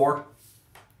 Tap 4.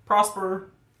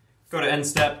 Prosper. Go to end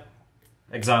step.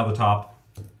 Exile the top.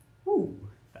 Ooh,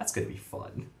 that's gonna be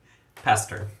fun. Pass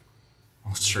turn.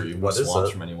 I'm sure you What must is want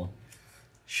that? from anyone.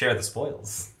 Share the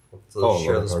spoils. So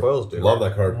share love the that spoils, card. dude. Love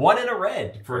that card. 1 and a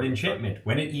red for an enchantment.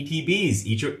 When it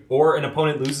ETBs, or an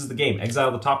opponent loses the game, exile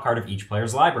the top card of each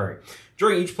player's library.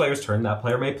 During each player's turn, that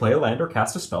player may play a land or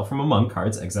cast a spell from among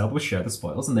cards exiled with Share the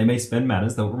Spoils, and they may spend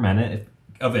manas that were mana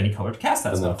of any color to cast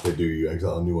that And then spell. if they do, you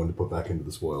exile a new one to put back into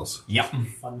the spoils. Yep.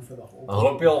 Fun for the whole. I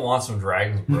hope you all want some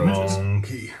Dragon's Approaches.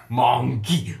 Monkey.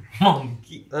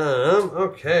 Monkey.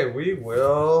 Okay, we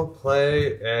will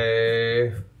play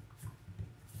a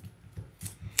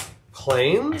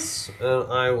Plains,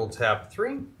 and I will tap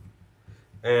 3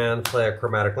 and play a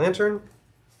Chromatic Lantern.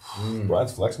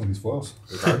 Brian's flexing these foils.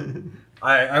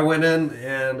 I went in,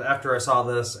 and after I saw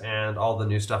this and all the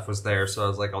new stuff was there, so I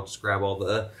was like, I'll just grab all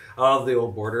the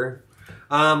old border.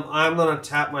 I'm going to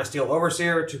tap my Steel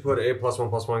Overseer to put a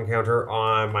 +1/+1 counter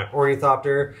on my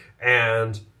Ornithopter,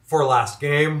 and for last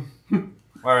game,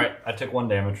 All right, I took 1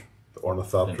 damage. The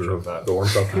Ornithopter. Didn't choke that. The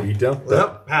Ornithopter beatdown.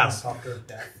 yep, pass. Softer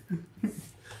deck.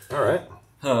 All right.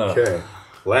 Huh. Okay.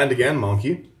 Land again,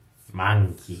 monkey.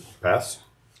 Monkey. Pass.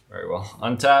 Very well.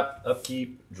 Untap,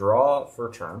 upkeep, draw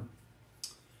for turn.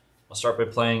 I'll start by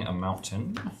playing a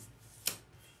mountain.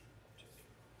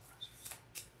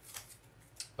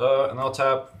 And I'll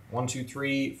tap 1, 2,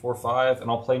 3, 4, 5,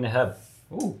 and I'll play Neheb.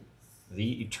 Ooh.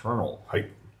 The Eternal.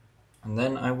 Hype. And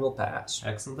then I will pass.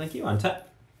 Excellent, thank you. Untap.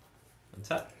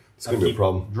 Untap. It's going to be a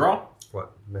problem. Draw.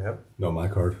 What? Neheb? No, my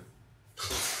card.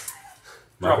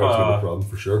 My Drop card's going to be a- a problem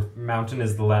for sure. Mountain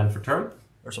is the land for turn.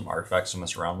 There's some artifacts to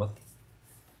mess around with.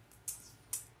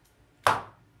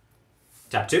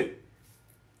 Tap 2.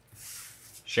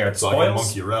 Share the So I got a spoils.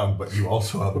 monkey around, but you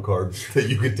also have a card that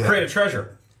you could Create a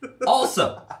treasure.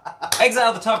 Also,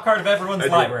 exile the top card of everyone's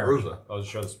library. Urza. Oh,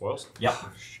 show the spoils? Yep.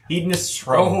 Hedonist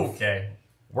Trove. Okay.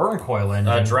 Wormcoil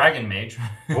engine. Dragon Mage.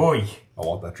 Boy. I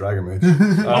want that Dragon Mage.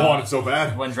 I want it so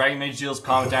bad. When Dragon Mage deals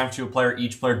combat damage to a player,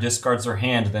 each player discards their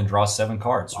hand, then draws 7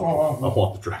 cards. I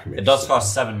want the Dragon Mage. It does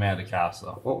cost 7 mana to cast,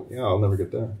 though. Oh, yeah, I'll never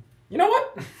get there. You know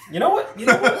what? You know what? You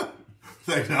know what?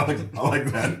 Thanks, Alex. I like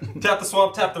that. Tap the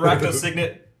swamp, tap the Rakdos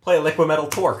Signet, play a Liquimetal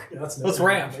Torque. That's Let's never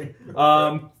ramp.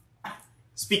 happening.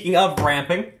 Speaking of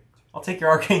ramping, I'll take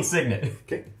your Arcane Signet.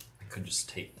 Okay. I could just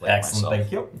take play Excellent, myself.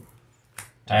 thank you.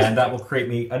 And that will create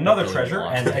me another Really treasure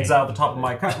want and it. exile the top of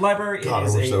my library. God, It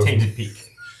is we're a so- Tainted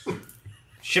Peak.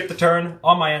 Ship the turn,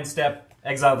 on my end step,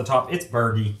 exile the top. It's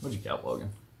Bergie. What'd you get,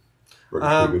 Logan?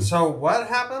 So what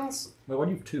happens? Wait, what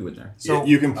do you have 2 in there? So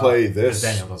you can play Because this.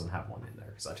 Daniel doesn't have one in there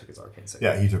because I took his Arcane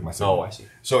Signet. Yeah, he took my second. Oh, I see.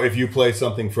 So if you play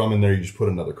something from in there, you just put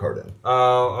another card in.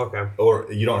 Oh, okay.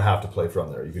 Or you don't have to play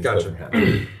from there. You can Gotcha. play from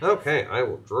hand. Okay, I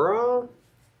will draw.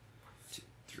 2,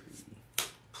 3.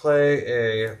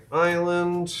 Play a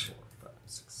island. 5,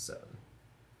 6, 7,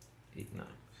 8, 9.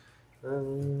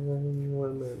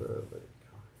 1 mana.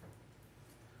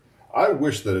 I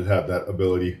wish that it had that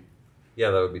ability. Yeah,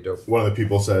 that would be dope. One of the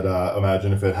people said,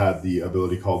 imagine if it had the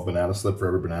ability called Banana Slip. For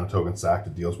every banana token sacked,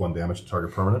 it deals 1 damage to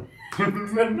target permanent.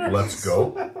 Let's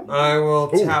go. I will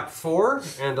tap 4,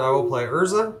 and I will play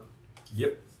Urza.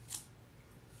 Yep.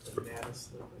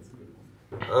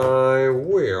 I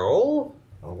will.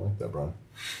 I don't like that, Brian.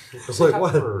 It's like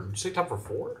what? Did you say top for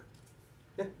 4?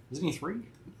 Yeah. Isn't he 3?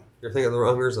 You're thinking of the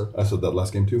wrong Urza. I said that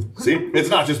last game too. See, it's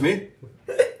not just me.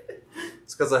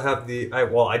 It's because I have the.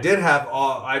 I did have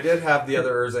the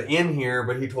other Urza in here,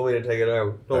 but he told me to take it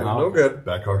out. No good.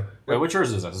 Bad card. Wait, which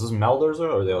Urza is that? Is this Meld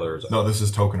Urza or the other Urza? No, this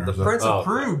is token The Urza. Prince Oh. of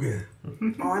Kroog.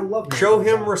 Oh, I love Show Neheb.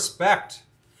 him respect.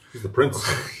 He's the prince.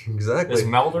 Exactly. Is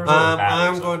Meld Urza or bad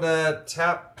I'm Urza? going to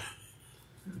tap.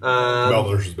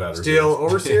 Melder's is bad. Urza. Steal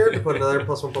Overseer to put another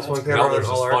 +1/+1 counter on Melder's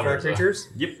all is fun, artifact Urza. creatures.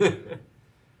 Yep.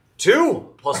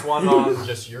 2. +1 on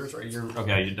just yours, right?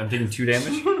 Okay, I'm taking 2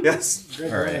 damage? Yes.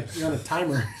 Greg, All right. You're on a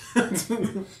timer. No,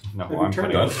 Every I'm turn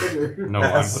putting I on, trigger. no,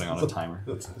 I'm putting on a timer.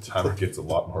 The timer gets a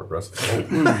lot more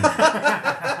aggressive.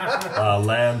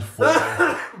 Land for.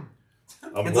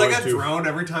 I'm It's going like a to. drone.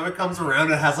 Every time it comes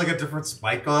around, it has like a different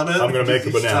spike on it. I'm going to make a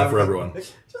Each banana time for it- everyone.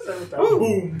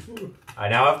 Boom. I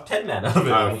now have 10 mana of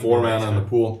it. I have 4 mana in the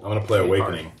pool. I'm going to play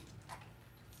Awakening.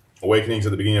 Awakenings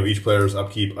at the beginning of each player's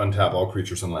upkeep. Untap all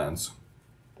creatures and lands.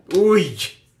 Ooh.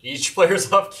 Each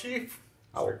player's upkeep?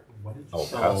 I'll Oh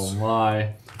pass.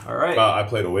 my. Alright. I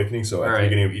played Awakening, so at the Alright.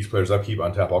 beginning of each player's upkeep,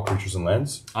 untap all creatures and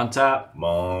lands. Untap.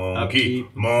 Monkey.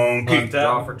 Upkeep. Monkey.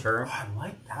 Draw for turn. I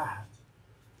like that.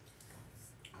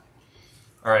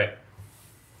 Alright.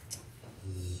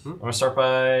 I'm going to start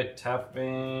by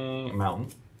tapping a mountain.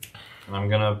 And I'm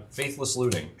going to Faithless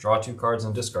Looting. Draw 2 cards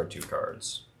and discard 2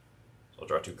 cards. So I'll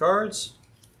draw 2 cards.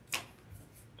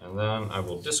 And then I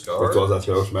will discard. That's all I was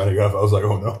asking how much mana you have. I was like,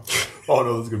 oh no. Oh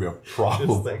no, this is going to be a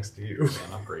problem. Thanks to you. Yeah,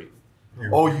 not great.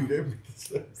 Oh, you gave me the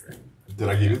 6. Did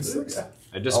I give you the 6?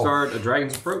 I discard a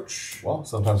Dragon's Approach. Well,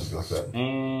 sometimes it'd be like that.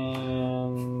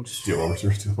 And Steal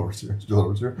Overseer, Steal Overseer, Steal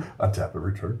Oversear. Untap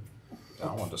every turn. I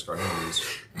don't want to discard any of these.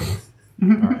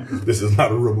 Alright. This is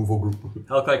not a removal group.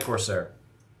 Hellkite Corsair.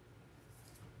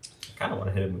 I kind of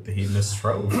want to hit him with the Hedonist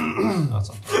Trove. That's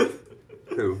on top.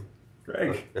 Who?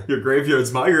 Greg, your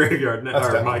graveyard's my graveyard now, That's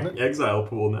or down, my isn't it? exile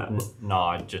pool now. No,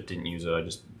 I just didn't use it. I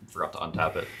just forgot to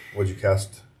untap it. What'd you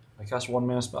cast? I cast 1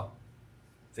 mana spell.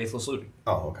 Faithless Looting.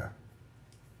 Oh, okay.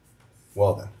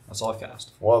 Well then. That's all I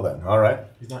cast. Well then. All right.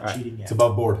 He's not Alright. cheating yet. It's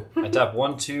above board. I tap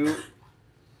 1, 2.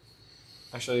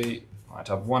 Actually, I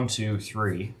tap 1, 2,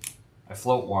 3. I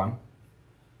float 1.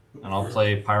 And I'll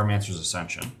play Pyromancer's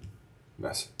Ascension.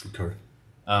 Nice. Good card.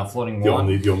 Floating The 1.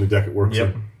 only deck it works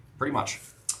Yep. in. Pretty much.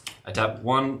 I tap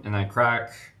 1 and then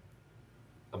crack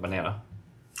a banana.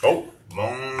 Oh,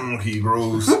 monkey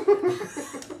grows. And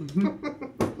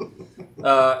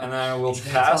then I will Hands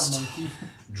on cast monkey.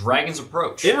 Dragon's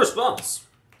Approach. In response,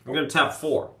 I'm going to tap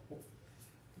 4.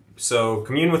 So,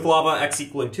 Commune with Lava, X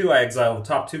equaling 2, I exile the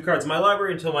top 2 cards of my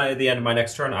library until the end of my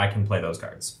next turn. I can play those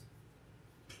cards.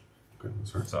 Okay,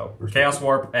 that's right. So, Chaos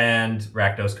Warp and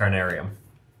Rakdos Carnarium.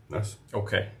 Nice.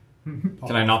 Okay.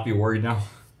 Can I not be worried now?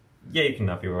 Yeah, you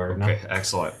cannot be worried. Okay,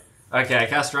 excellent. Okay, I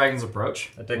cast Dragon's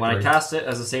Approach. When I cast it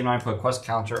as the same 9, put quest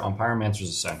counter on Pyromancer's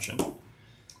Ascension.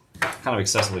 Kind of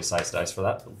excessively sized dice for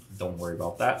that, but don't worry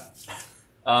about that.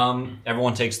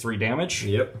 Everyone takes 3 damage.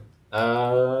 Yep.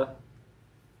 Alright.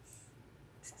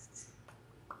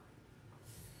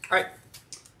 Then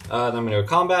I'm going to go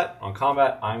combat. On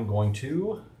combat, I'm going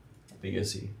to... How big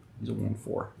is he? He's a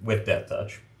 1/4. With Death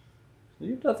Touch. Do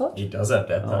you have Death Touch? He does have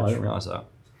Death Oh, I Touch. didn't realize that.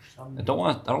 I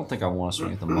don't think I want to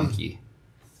swing at the monkey.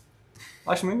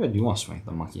 Actually, maybe I do want to swing at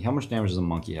the monkey. How much damage does the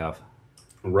monkey have?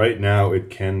 Right now it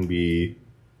can be...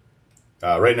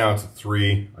 right now it's a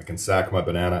 3. I can sack my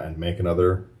banana and make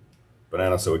another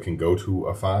banana so it can go to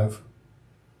a 5.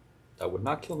 That would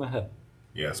not kill my head.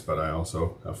 Yes, but I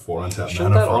also have 4 untapped Shouldn't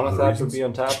mana that for other Onithap reasons. be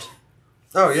untapped?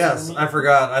 Oh, yes. I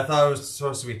forgot. I thought it was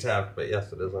supposed to be tapped, but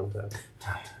yes, it is untapped.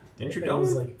 Didn't you It tell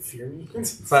was me? like Fear Me.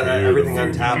 But everything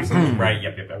untapped. Right,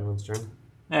 yep. Everyone's turn.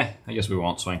 I guess we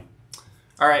won't swing.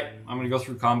 Alright, I'm going to go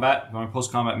through combat. Going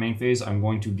post-combat main phase, I'm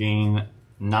going to gain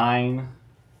 9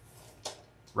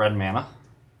 red mana.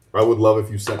 I would love if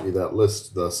you sent me that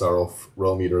list, the Sarulf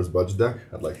Realm Eater's budget deck.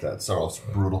 I'd like that. Sarulf's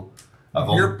brutal.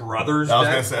 Your brother's I was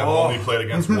deck? going to say, I've only played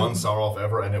against one Sarulf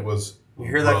ever, and it was... You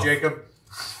hear that, rough. Jacob?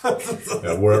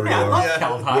 Yeah, wherever you are.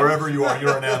 Yeah. Wherever you are,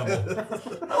 you're an animal.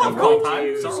 I'm going to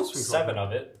use 7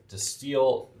 of it to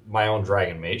steal my own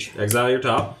Dragon Mage. Exile your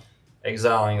top.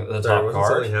 Exiling the Sorry, top wasn't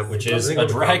card, something happening? which is Wasn't a he going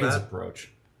to Dragon's combat?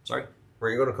 Approach. Sorry? Were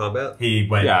you going to combat? He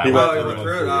went. Yeah, He I went Oh, you through went it.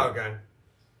 through it? Yeah.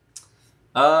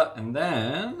 Oh, okay. And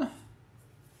then...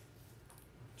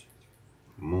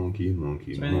 Monkey.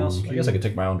 Anything else? I guess I could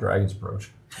take my own Dragon's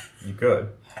Approach. You could.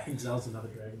 Exiles another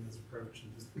dragon's approach.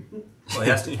 Well, he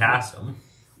has to cast him.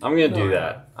 I'm going to do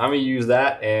that. I'm going to use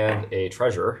that and a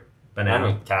treasure. I'm Banana.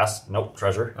 going to cast... Nope,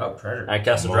 treasure. Oh, treasure. I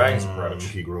cast a Dragon's Approach.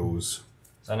 He grows.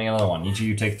 Sending another one. Each of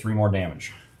you take 3 more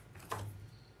damage.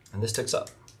 And this ticks up.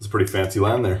 It's a pretty fancy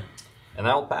land there. And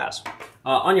that will pass.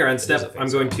 On your end It is a step, face I'm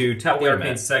going to tap Oh, the wait a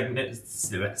Arcane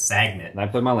Sagnet. And I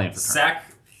play my land for turn. Sack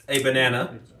a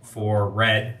banana for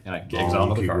red. And I exile another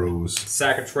Monkey card. grows.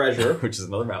 Sack a treasure. Which is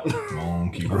another mountain.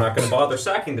 Monkey I'm grows. not going to bother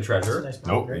sacking the treasure.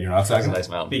 Nope, you're not That's a sacking nice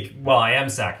it. mountain. Well, I am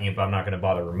sacking it, but I'm not going to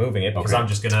bother removing it because Okay. I'm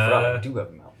just going I to do have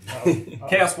a mountain.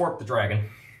 Chaos Warp the dragon.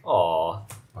 Aw.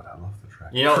 But I love the track.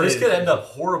 You know, this could end up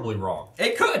horribly wrong.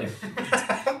 It could.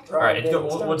 Alright,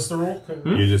 what's the rule?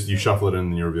 You shuffle it in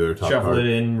and you reveal your top Shuffle card. it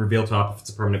in, reveal top. If it's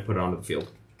a permanent, put it onto the field.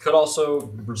 Could also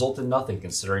result in nothing,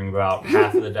 considering about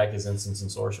half of the deck is instants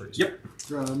and sorceries. Yep.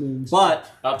 But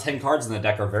about 10 cards in the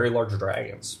deck are very large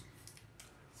dragons.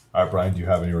 All right, Brian, do you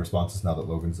have any responses now that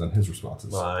Logan's done his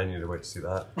responses? Well, I need to wait to see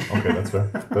that. Okay, that's fair.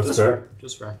 That's fair.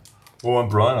 Just fair. Well, and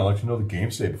Brian, I'll let you know the game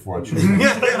state before I choose.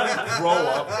 Grow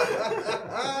up.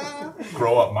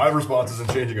 Grow up. My response isn't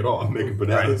changing at all. I'm making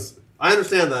bananas. I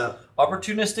understand that.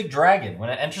 Opportunistic Dragon. When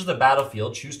it enters the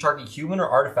battlefield, choose target human or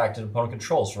artifact an opponent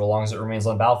controls for as long as it remains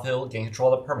on the battlefield, gain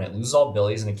control of the permanent, loses all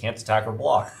abilities, and it can't attack or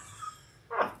block.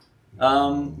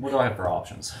 What do I have for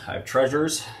options? I have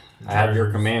treasures. I have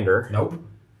your commander. Nope.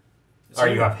 Or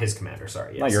you have his commander,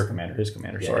 sorry. Yes. Not your commander, his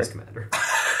commander, Yeah, sorry. his commander.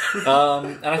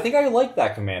 And I think I like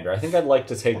that commander. I think I'd like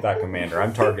to take that commander.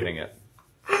 I'm targeting it.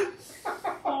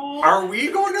 Are we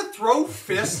going to throw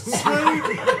fists?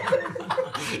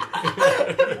 I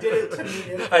did it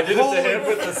to him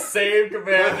with the same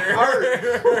commander.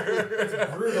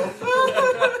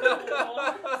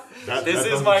 This is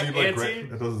doesn't my seem like anti- great.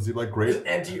 That doesn't seem like great.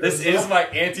 This is my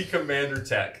anti-commander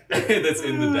tech that's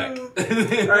in the deck.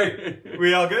 Alright,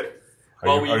 we all good?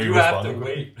 Well, Are we you do have to responding?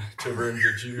 wait to earn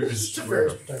to choose.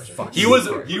 Protection. He was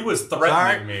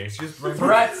threatening me.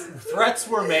 Threats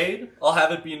were made. I'll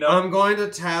have it be known. I'm going to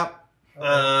tap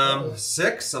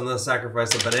 6. I'm going to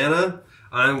sacrifice a banana.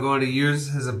 I'm going to use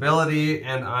his ability,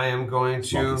 and I am going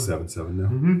Monkey to 7/7 now.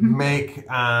 make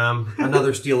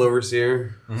another Steel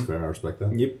Overseer. That's fair. I respect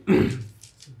that. Yep. Big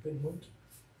monkey.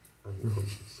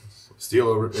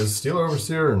 Is Steel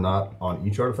Overseer not on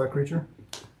each artifact creature?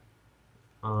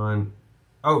 On.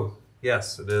 Oh,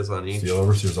 yes, it is on each. Steel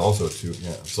Overseer is also 2.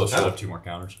 Yeah. So should have 2 more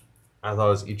counters. I thought it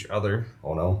was each other.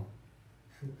 Oh no.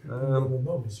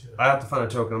 No, monsieur. I have to find a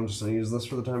token. I'm just going to use this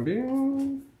for the time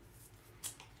being.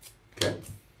 Okay.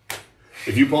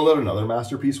 If you pulled out another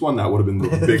masterpiece one, that would have been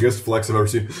the biggest flex I've ever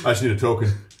seen. I just need a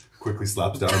token. Quickly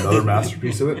slaps down another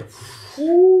masterpiece of it.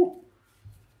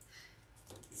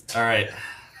 All right.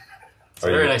 It's a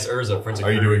Are very you- nice Urza Prince of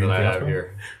are you Kroog doing that I anything have else,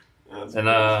 here. And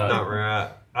Not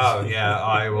rat. Oh, yeah,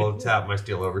 I will tap my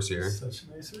Steel Overseer. Such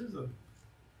a nice Urza.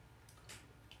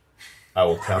 I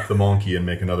will tap the monkey and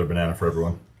make another banana for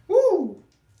everyone. Woo!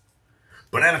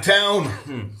 Banana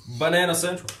Town! Banana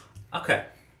Central. Okay.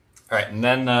 All right, and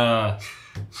then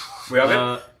We all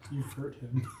good? You've hurt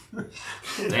him.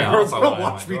 Everyone's gonna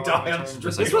watch me die on stream.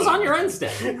 This was on your end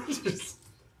step.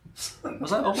 Was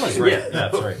that? Oh, that's right. Yeah.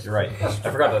 That's right. You're right. I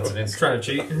forgot that's an instant. Trying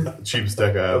to cheat. Cheapest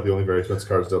deck I have. The only very expensive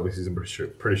card is double season.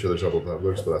 Pretty sure there's double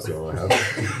doublers, but that's the only one I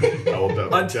have. I will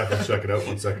definitely check it out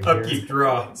 1 second here. Upkeep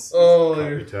draws.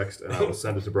 Copy text, and I will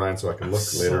send it to Brian so I can look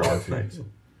later on tonight.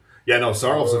 Yeah, no,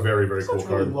 Sarl's a very, very It's cool not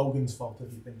really card. Logan's fault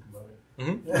if you think about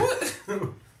it.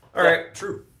 All right.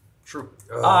 True. Since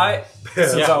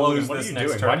I'll Logan, lose what are this you next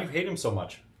doing? turn. Why do you hate him so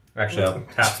much? Actually, I'll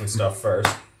tap some stuff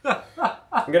first.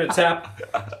 I'm gonna tap.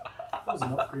 That was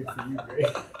an upgrade for you, Gray.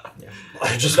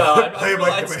 I'd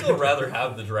still rather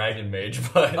have the Dragon Mage,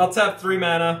 but I'll tap 3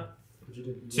 mana But you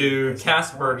didn't to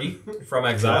cast Bergie from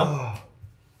exile,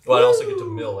 well, I also get to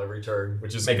mill every turn,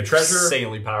 which is Make a treasure.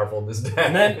 insanely powerful in this deck.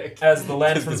 and then as the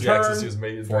land Because from the Jaxus turn, has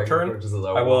made his for Dragon turn, purchases as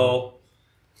I will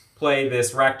play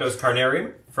this Rakdos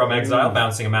Carnarium from exile,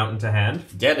 bouncing a mountain to hand.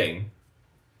 getting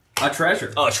A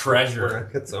treasure. a treasure.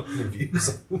 Get some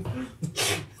reviews.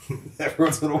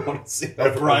 Everyone's gonna want to see how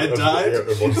Everyone- Brian died.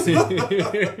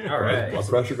 everyone- All right. Blood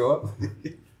pressure go up?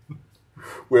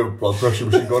 We have a blood pressure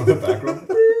machine going in the background.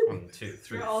 1, 2,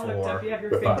 3, You're all hooked 4, up. You have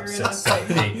your finger 5, in 6, a 7,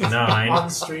 thing. 8, 9. On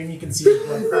stream, you can see the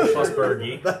blood pressure. Plus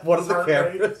Bergie. What does the Heart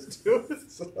cameras do?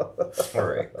 All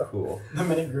right. Cool. The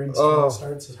minute Green's Oh.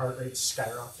 starts, his heart rate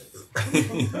skyrockets.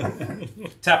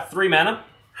 Tap 3 mana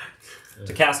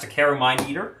to cast a Karo Mind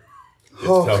Eater.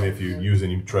 Tell me if you use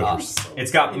any treasures.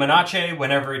 It's got Menache.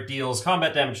 Whenever it deals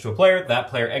combat damage to a player, that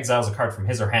player exiles a card from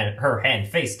his or her hand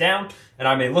face down, and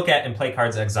I may look at and play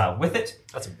cards exiled with it.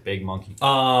 That's a big monkey. Big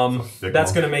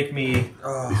That's monkey. going to make me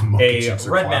These monkey a chicks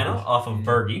are red clobbers. mana off of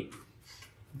Bergie.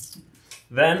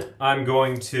 Then I'm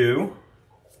going to...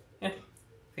 I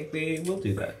think we will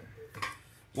do that.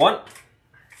 1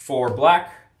 for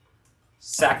black.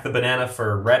 Sack the banana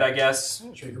for red, I guess.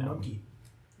 Trigger monkey.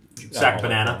 Sack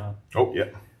banana. Oh, yeah.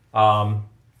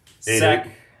 Sack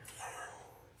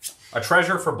a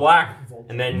treasure for black.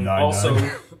 And then 9/9.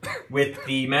 also with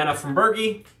the mana from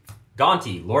Bergie,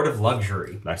 Gonti, Lord of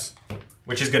Luxury. Nice.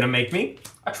 Which is going to make me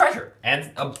a treasure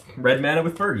and a red mana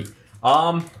with Bergie.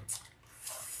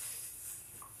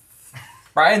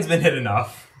 Brian's been hit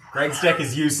enough. Greg's deck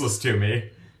is useless to me.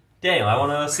 Daniel, I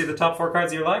want to see the top 4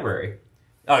 cards of your library.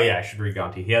 Oh yeah, I should read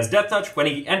Gonti. He has Death Touch. When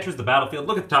he enters the battlefield,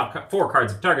 look at the top 4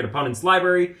 cards of target opponent's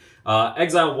library.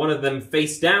 Exile one of them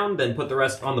face down, then put the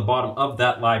rest on the bottom of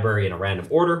that library in a random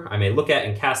order. I may look at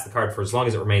and cast the card for as long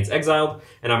as it remains exiled,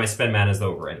 and I may spend mana as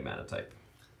though over any mana type.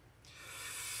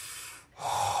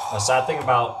 A sad thing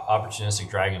about opportunistic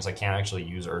dragons, I can't actually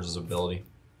use Urza's ability.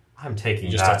 I'm taking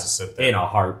You just that have to sit there. in a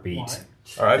heartbeat. Why?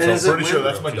 All right, And so I'm is it pretty sure when-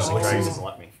 that's my Just double like dragon. doesn't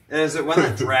let me. And is it when the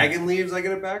dragon leaves I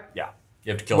get it back? Yeah,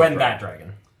 you have to kill When the that dragon.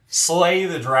 dragon. Slay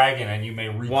the dragon, and you may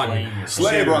reclaim your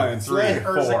Slay Brian, slay. And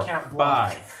Urza can't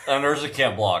block. 5. And Urza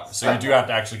can't block, so you do have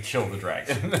to actually kill the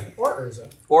dragon. Or Urza.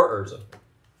 or Urza.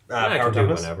 I Power can do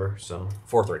toughness? whenever, so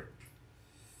 4/3.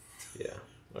 yeah.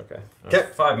 Okay. Okay.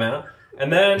 5 mana.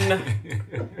 And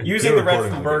then using the red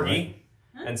from Bergie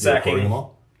and You're recording them sacking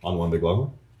all on one big long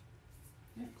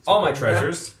one? all my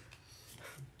treasures.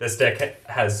 This deck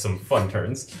has some fun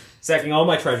turns. Sacking all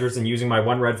my treasures and using my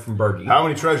 1 red from Bergie. How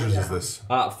many treasures is this?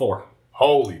 4.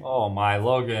 Holy Oh my,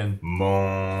 Logan.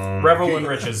 monkey. Revel in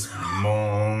riches.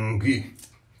 Monkey.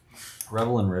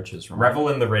 Revel in riches. Revel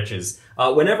in the riches.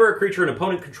 Whenever a creature an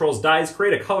opponent controls dies,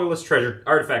 create a colorless treasure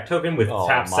artifact token with Oh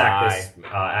tap, my. sack this,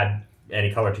 add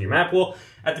any color to your map pool.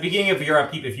 At the beginning of your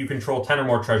upkeep, if you control 10 or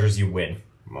more treasures, you win.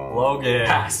 Logan.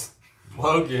 Pass.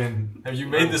 Logan, have you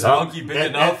made this monkey big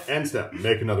enough? And step.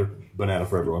 Make another banana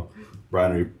for everyone.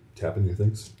 Brian, are you tapping your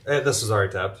things? This was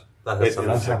already tapped. That has It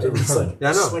untapped something. every time. Yeah,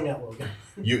 I know. Swing at Logan.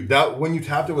 When you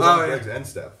tapped it was Oh, on yeah. Greg's end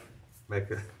step.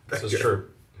 Make it. This is true.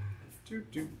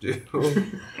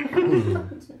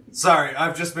 Sorry,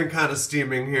 I've just been kind of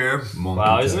steaming here. Monkey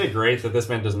Wow, tap. isn't it great that this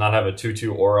man does not have a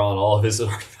 2/2 aura on all of his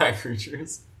artifact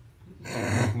creatures?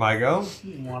 My go?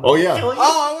 Oh yeah. Oh,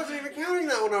 I wasn't even counting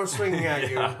that when I was swinging at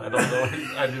you. Yeah, I don't know.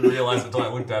 I didn't realize until I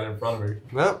looked at it in front of me.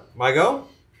 Well, my go?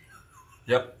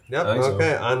 Yep. Yep, I think so.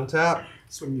 okay, untap.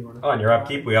 Swing you on it. On your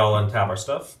upkeep, we all untap our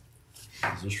stuff.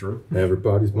 Is this true?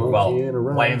 Everybody's monkeying Well,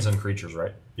 around. lands and creatures,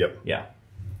 right? Yep. Yeah.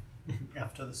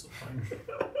 After this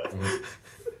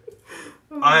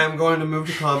will I am going to move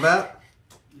to combat.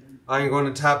 I am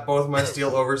going to tap both my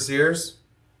Steel Overseers.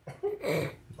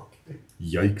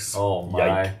 Yikes. Oh my.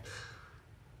 Yike.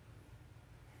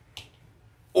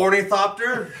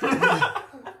 Ornithopter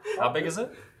How big is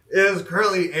it? is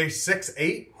currently a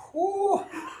 6/8.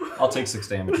 I'll take 6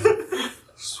 damage.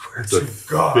 It's a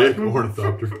big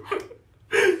ornithopter.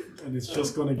 and it's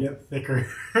just going to get thicker.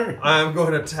 I'm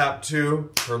going to tap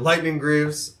 2 for Lightning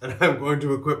Greaves, and I'm going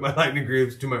to equip my Lightning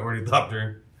Greaves to my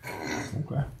Ornithopter.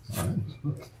 Okay. All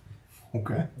right.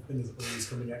 Okay. It's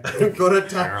coming at I'm going to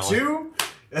tap 2,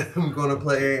 and I'm going to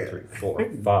play 3, 4,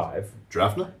 5.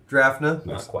 Draftna? Drafna,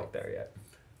 Not quite there yet.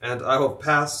 and I will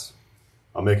pass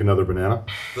I'll make another banana.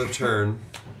 the turn.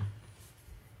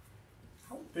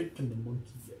 How big can the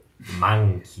monkey get?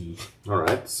 Monkey. All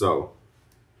right, so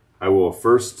I will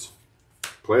first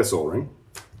play a Soul Ring.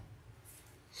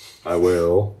 I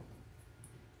will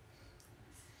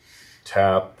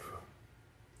tap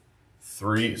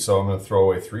 3, so I'm going to throw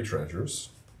away 3 treasures.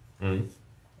 I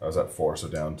was at 4, so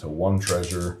down to 1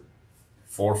 treasure,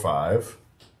 4, 5.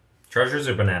 Treasures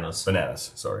or bananas?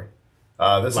 Bananas, sorry.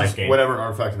 This Life is gain. whatever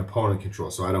artifact an opponent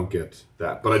controls, so I don't get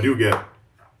that. But I do get...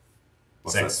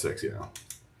 What's 6. that? 6, yeah.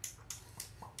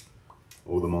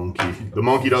 Oh, the monkey. The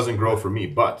monkey doesn't grow for me,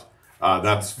 but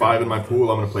that's 5 in my pool.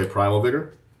 I'm going to play Primal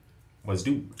Vigor. Let's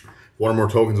do. 1 or more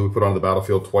tokens will be put on the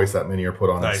battlefield, twice that many are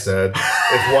put on Nice. instead.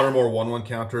 If 1 or more 1/1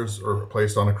 counters are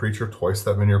placed on a creature, twice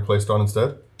that many are placed on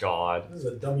instead. God. This is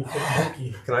a dummy fit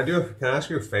monkey. Can I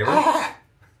ask you a favor?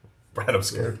 Brad, I'm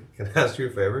scared. Can I ask you a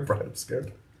favor? Brad, I'm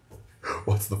scared.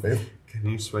 What's the favor? Can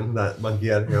you swing that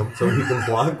monkey at him so he can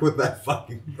block with that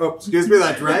fucking... Oh, excuse me,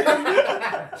 that dragon?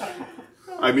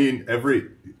 I mean,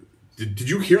 Did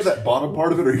you hear that bottom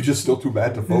part of it, or are you just still too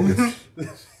bad to focus?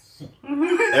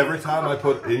 Every time I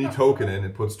put any token in,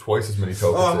 it puts twice as many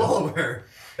tokens Oh, I'm in. all aware.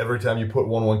 Every time you put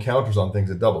 1/1 counters on things,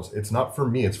 it doubles. It's not for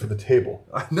me, it's for the table.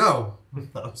 I know.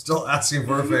 I'm still asking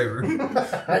for a favor.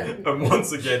 I'm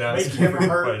once again asking him for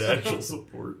hurt. financial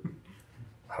support.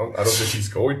 I don't think he's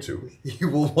going to. You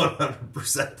will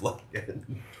 100% block it.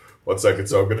 1 second,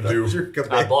 so I'm going to do Your I'd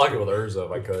command. block it with Urza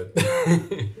if I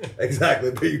could.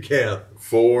 Exactly, but you can't.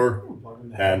 4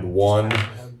 and 1.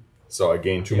 So I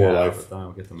gain 2 more life. But then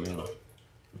I'll get the mana.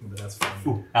 But that's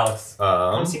fine. Alex,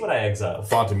 let's see what I exile.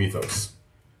 Font of Mythos.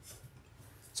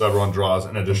 So everyone draws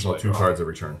an additional 2 cards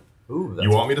every turn. Ooh, that's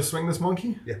You want me to swing this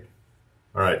monkey? Yeah.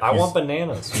 All right. I he's- want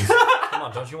bananas. Come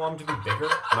on, don't you want them to be bigger?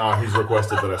 No, he's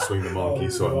requested that I swing the monkey,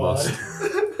 so I must.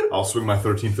 I'll swing my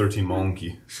 13/13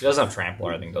 monkey. He doesn't have trample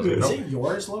or anything, does he? Is it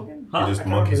yours, Logan? He just Is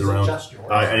monkeys it around. just yours?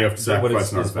 And you have to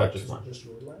sacrifice an What is artifact, just mine? Just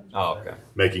your land? Oh, okay.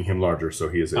 making him larger, so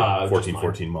he is a Just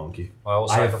 14/14 monkey. Well, I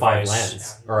will I have 5 sacrifice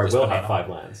lands. Or I this will banana. have 5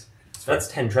 lands. That's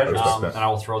 10 treasures. respect and I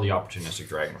will throw the opportunistic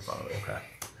dragon in front of it. Okay.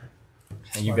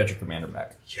 And you get your commander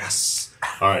back. Yes.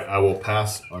 All right, I will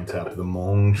pass, untap the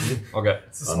monkey, Okay.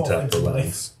 It's a small untap the thing to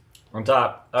lands. On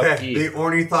top. Okay, Upkeep. the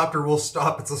Ornithopter will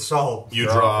stop its assault. You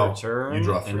for draw. a turn, You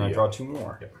draw 3. and I yeah. draw 2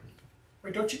 more.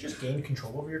 Wait, don't you just gain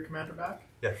control over your commander back?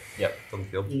 Yeah. Yep. From the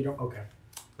field. You don't? Okay.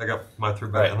 I got my 3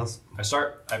 Right. bananas.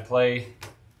 I play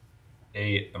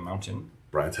a mountain.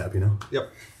 Brian's happy now.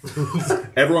 Yep.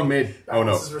 Everyone made. Oh no,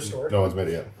 Balance is restored. no one's made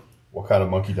it yet. What kind of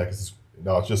monkey deck is this?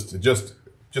 No, it's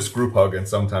just group hug, and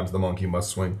sometimes the monkey must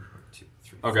swing.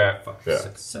 Okay. Yeah. 6,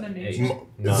 And 7, then 8. nature.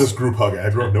 Is this group hug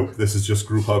aggro? Nope. This is just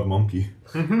group hug monkey.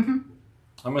 I'm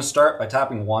going to start by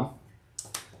tapping 1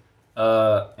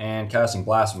 and casting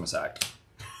Blasphemous Act.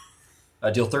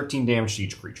 Deal 13 damage to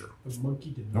each creature. The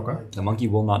monkey did not Okay. like The monkey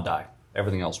will not die.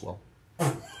 Everything else will.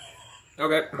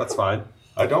 Okay, that's fine.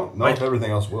 I don't know if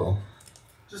everything else will.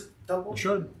 Just double. You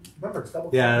should. Remember, it's double.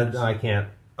 Yeah, counters. no, I can't.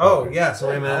 Oh, yeah, so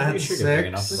wait a minute. I I'm had pretty sure you're big 6.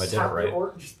 enough if I Just did it tap right.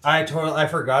 your just I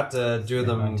forgot to do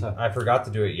them. on top. I forgot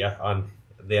to do it, on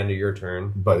the end of your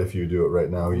turn. But if you do it right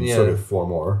now, you Yeah. still get 4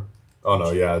 more. Oh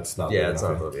no, yeah, it's not. Yeah, big it's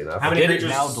enough. not going to be enough. How many did it creatures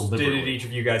now did deliberately. each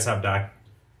of you guys have die?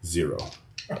 0.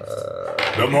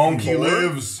 The monkey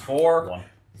lives. 4.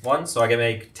 1, so I can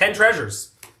make 10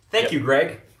 treasures. Thank you,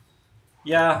 Greg.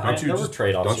 Yeah, Don't you there just were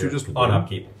trade-offs Don't you here. just On win?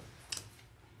 upkeep.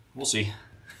 We'll see.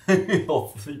 He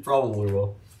probably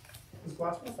will. Does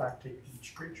Blasphemous Act take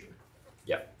each creature?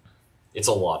 It's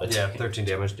a lot of Yeah, damage. 13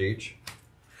 damage to each.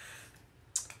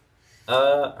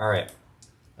 Alright.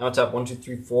 Now I'll tap 1, 2,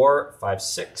 3, 4, 5,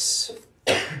 6.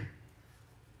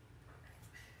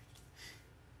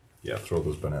 Yeah, throw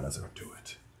those bananas out. Do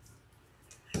it.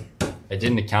 I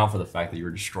didn't account for the fact that you were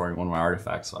destroying one of my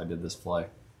artifacts, so I did this play.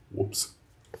 Whoops.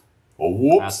 Oh,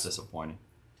 whoops. That's disappointing.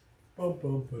 Bum,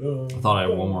 bum, ba-dum. I thought I had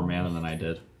 1 more mana than I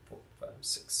did. 4, 5,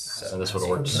 6, So 7. this would have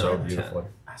worked so beautifully.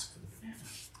 Ask for the banana.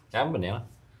 Can I have a banana?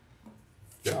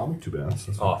 Yeah, I'll make 2 bananas.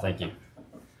 That's Oh, fine. thank you.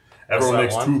 Everyone that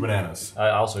makes one? 2 bananas. I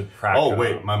also cracked. Oh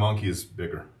wait, my monkey is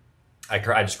bigger. I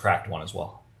just cracked 1 as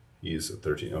well. He's at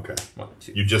 13. Okay. 1,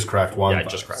 2, You just cracked 1. Yeah, I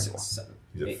just cracked 6, 1. 7.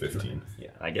 He's at 8, 15. Yeah.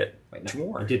 And I get Wait, 2 no.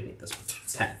 more. I did make this one.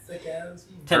 10. Thick as.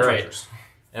 10 All right. treasures.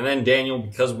 And then Daniel,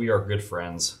 because we are good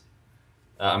friends,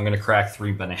 I'm going to crack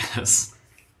 3 bananas.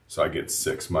 So I get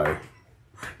 6. My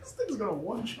This thing's gonna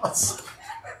one-shot.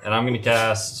 And I'm going to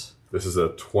cast... This is a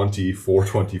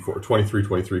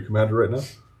 23-23 commander right now.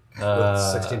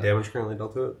 16 damage currently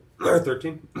dealt to it. Or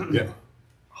 13. Yeah.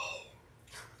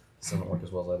 This doesn't work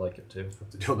as well as I'd like it to.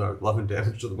 To deal 11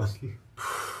 damage to the monkey.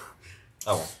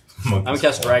 Oh well. I'm going to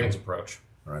cast Dragon's Approach.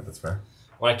 All right, that's fair.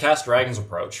 When I cast Dragon's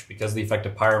Approach, because of the effect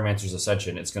of Pyromancer's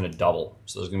Ascension, it's going to double.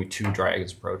 So there's going to be 2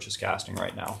 Dragon's Approaches casting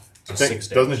right now. So 6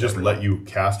 Doesn't it damage just every let you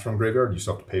cast from graveyard? You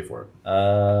still have to pay for it.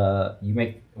 You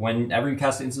make whenever you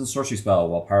cast an instant sorcery spell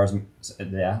while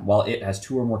it has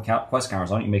 2 or more quest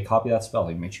counters on it, you may copy that spell.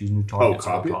 You may choose new targets.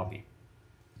 Copy?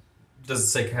 Does it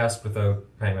say cast without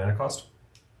paying mana cost?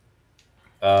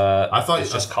 I thought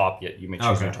it's just copy it. You may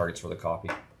choose new targets for the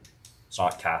copy. It's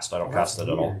not cast. I don't cast it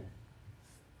at all.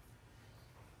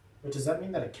 But does that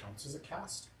mean that it counts as a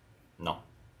cast? No.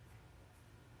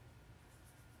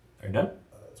 Are you done?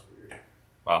 That's weird.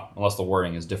 Wow. Unless the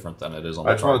wording is different than it is on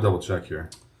the I just want card. to double check here.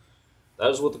 That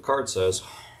is what the card says.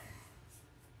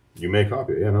 You may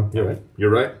copy it. Yeah, no, you're right. You're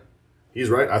right. He's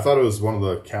right. I thought it was one of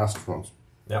the cast ones.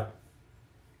 Yeah.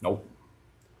 Nope.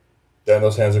 Damn,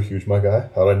 those hands are huge, my guy.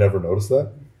 How did I never notice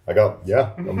that?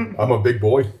 I'm a big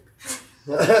boy.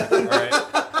 All right.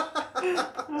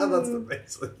 That's the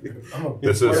basic. I'm a big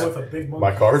This boy is with a big monkey.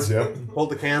 My cards, yeah. Hold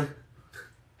the can.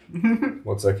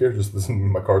 One sec here. Just this is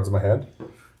my cards in my hand.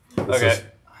 This Okay. is-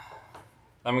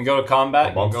 I'm going to go to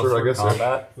combat. A monster, Go through I guess, yeah.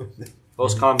 combat.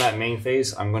 Post-combat main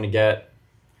phase, I'm going to get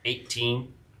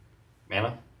 18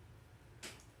 mana.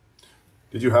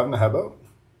 Did you have Neheb out?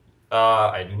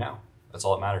 I do now. That's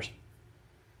all that matters.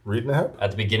 Read Neheb?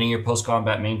 At the beginning of your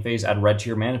post-combat main phase, add red to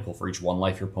your mana pool for each 1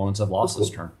 life your opponents have lost That's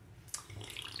this turn.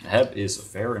 Neheb is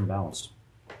fair and balanced.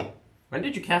 When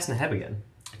did you cast Neheb again?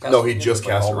 No, he just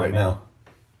cast it right now.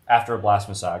 After a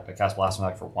Blasphemous Act, I cast Blasphemous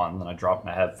Act for 1, then I dropped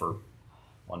Neheb for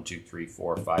 1, 2, 3,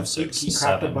 4, 5, 6, He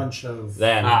cracked a 7. bunch of...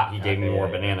 Then he gave me okay, more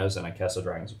yeah. bananas, and I cast a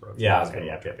Dragon's Approach. Yeah, okay,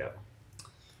 yep.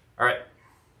 All right.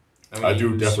 I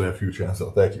do definitely have a few chances,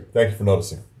 though. Thank you. Thank you for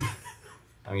noticing. I'm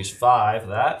going to use 5 of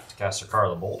that to cast Sakara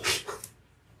the Bolt.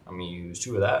 I'm going to use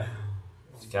 2 of that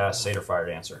to cast Satyr Fire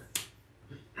Dancer.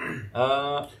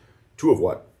 2 of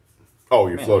what? Oh,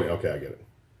 you're Man. floating. Okay, I get it.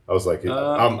 I was like,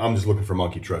 I'm just looking for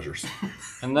monkey treasures.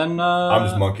 And then I'm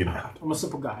just monkeying around. I'm a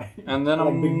simple guy. And then I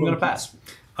like I'm big going to monkeys.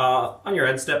 pass. On your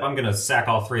end step, I'm going to sack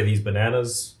all 3 of these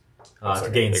bananas Looks to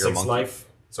like a gain bigger 6 monkey. life.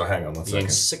 So hang on one You gain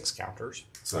second. 6 counters.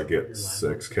 So I get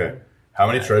 6. Okay. How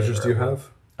many treasures do you have?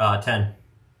 10.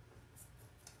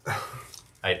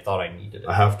 I thought I needed it.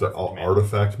 I have to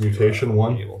artifact mutation Be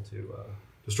 1. able to,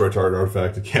 Destroy target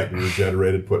artifact. It can't be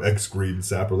regenerated. Put X green in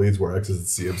Sapper leads where X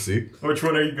is the CMC. Which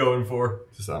one are you going for?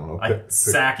 Just I don't know. I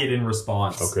sack it in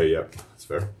response. Okay, yeah, that's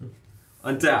fair.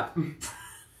 Untap.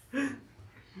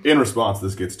 In response,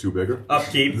 this gets 2 bigger.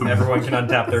 Upkeep. Everyone can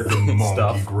untap their Monkey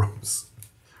stuff. gross.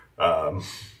 all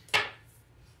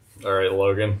right,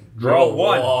 Logan. Draw You have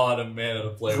 1. A lot of mana to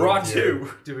play Draw with here.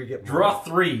 2. Do we get Draw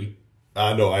 3.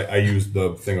 No, I used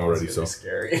the thing already, so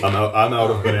Scary. I'm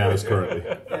out of bananas currently.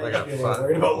 I got I'm 5.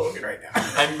 worried about Logan right now.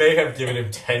 I may have given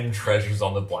him 10 treasures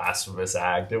on the Blasphemous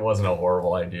Act. It wasn't a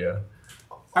horrible idea.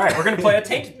 All right, we're going to play a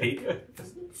Tainted Peak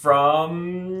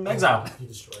from Exile. He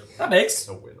destroyed me. That makes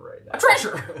A win right now. a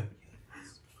treasure.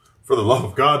 For the love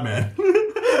of God, man.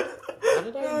 How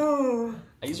did I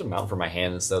used a mount for my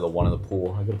hand instead of the one in the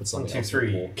pool. I could have put something 1, 2, else in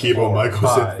the 3. pool. Kibo Michael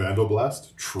said 5. Vandal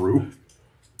Blast. True.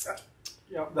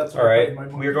 Yeah, that's All right,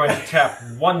 we're going to tap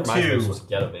 1, Might as 2, well just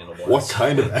get a Vandal Blast. What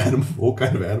kind of animal? What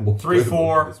kind of animal? 3,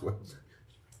 4. This way?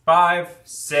 5,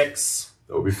 6,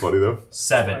 That would be funny though.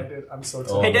 7. I'm so Oh,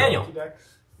 excited. Hey, Daniel. Deck.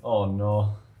 Oh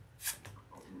no.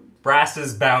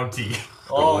 Brass's Bounty.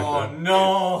 Don't like that.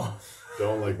 No.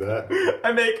 Don't like that.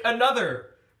 I make another.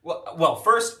 Well,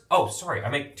 first. Oh, sorry. I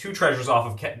make 2 treasures off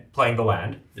of playing the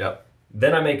land. Yep.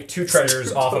 Then I make 2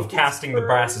 treasures off of casting the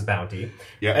Brass's Bounty.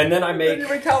 Yeah. And then I make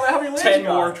how many 10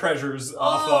 more treasures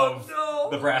off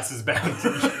of the Brass's Bounty.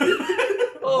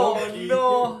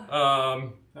 no.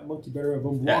 That monkey better have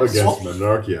him Against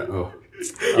Monarchia. Oh.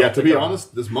 Yeah, to be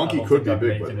honest, this monkey could be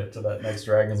big, but it to that next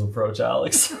Dragon's Approach,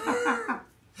 Alex.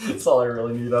 That's all I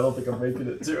really need. I don't think I'm making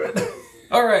it to it.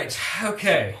 All right.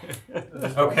 Okay.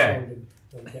 Okay.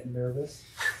 I'm getting nervous.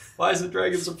 Why is the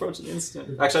Dragon's Approach an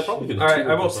instant? Actually, I probably could. All right.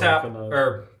 I will tap.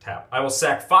 I will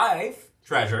sack 5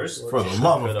 treasures. for the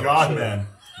love of God, man.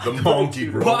 The monkey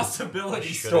group.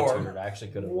 Possibility Storm. I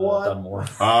actually could have What? done more.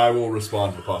 I will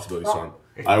respond to the possibility storm.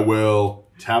 I will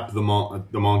tap the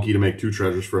monkey to make 2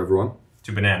 treasures for everyone.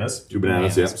 2 bananas. 2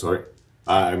 bananas, yeah, sorry.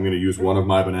 I'm going to use one of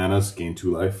my bananas, gain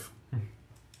 2 life.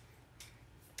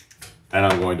 And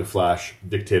I'm going to flash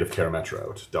Dictate of Karametra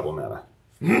out, double mana.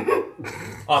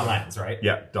 On lands, right?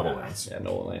 Yeah, double lands. Yeah,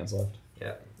 no lands left.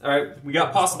 Yeah. All right, we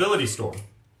got Possibility Storm.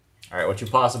 All right, what's your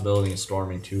possibility in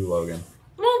storming 2, Logan?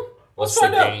 Well, What's let's the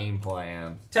find out. game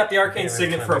plan? Tap the Arcane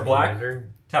Signet for a black.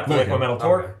 Tap the Liquid Metal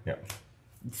Torque. Yeah.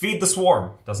 Feed the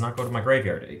Swarm. Does not go to my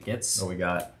graveyard. It gets... What we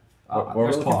got? There's we're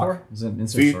looking clock. for? Is it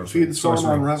instant Feed the storm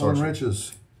on Revel and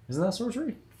Riches. Isn't that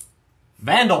sorcery?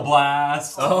 Vandal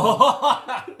Blast.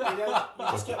 Oh. You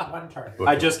just get one target.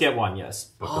 I just get one,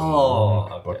 yes. But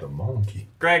Oh, but the monkey.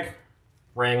 Greg,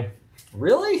 ring.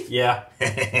 Really? Yeah.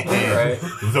 Right.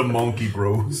 The monkey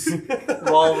bros. Of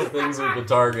all the things we could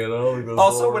target, I don't think those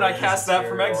Also, when I Lord cast is that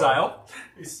from scary. exile,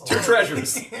 2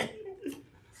 treasures.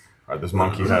 Alright, this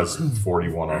monkey has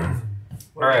 41 on him.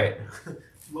 All right.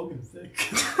 Logan's thick.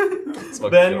 It's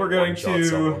like Then you we're going one-shot to-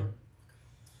 someone.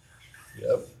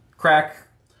 Yep. Crack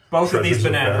both of these Treasures are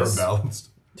fair and bananas. balanced.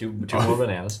 Two more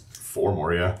bananas. 4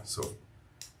 more, yeah. So,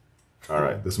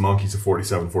 alright, this monkey's a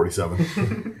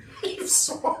 47-47. You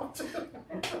swapped.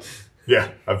 Yeah,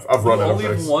 I've run out of Only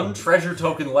effects. one treasure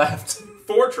token left.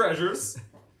 4 treasures.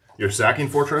 You're sacking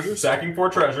 4 treasures? Sacking 4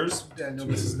 treasures. Daniel,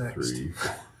 this is 2, next. 3,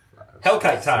 4,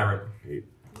 Hellkite Tyrant. 8.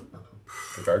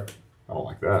 Good card. I don't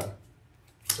like that.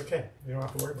 It's okay. You don't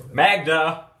have to worry about it.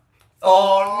 Magda.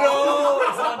 Oh no!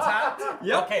 It's untapped?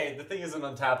 Yep. Okay, the thing isn't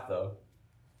untapped though.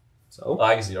 So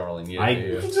I guess you don't really need it, I- do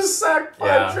you? You just sacked 5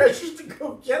 Yeah. treasures to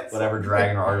go get Whatever something.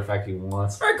 dragon or artifact he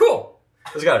wants. all right, cool.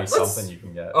 There's gotta be Let's- something you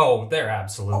can get. Oh, there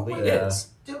absolutely Yeah. is.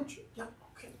 Don't you? Yeah,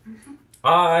 okay.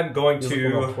 I'm going There's a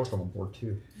little to torque on the board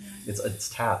too. It's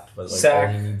tapped, but like Sack.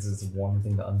 all he needs is one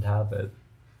thing to untap it.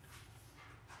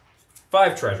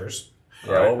 5 treasures.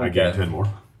 Yeah, Alright, what we I gained get? 10 more.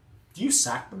 Do you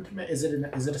sack them to me? Is it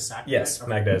a sack? Yes, Okay.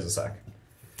 Magda is a sack.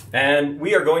 And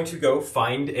we are going to go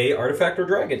find a artifact or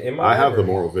dragon in my I have the library.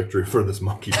 moral victory for this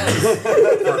monkey.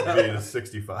 For it being a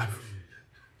 65.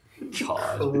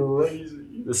 God,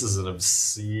 Crazy. this is an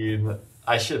obscene.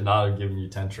 I should not have given you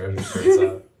 10 treasures. Turns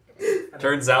out.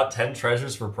 Turns out 10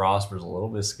 treasures for Prosper is a little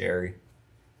bit scary.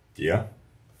 Yeah.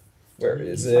 Where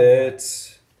is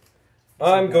it?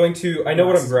 I'm going to... I know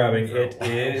what I'm grabbing. It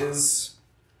is...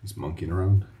 He's monkeying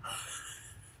around.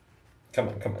 Come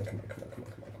on.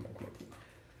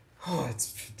 Oh,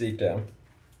 it's deep down.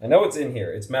 I know it's in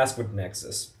here. It's Maskwood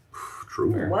Nexus.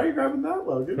 True. Why are you grabbing that,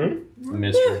 Logan?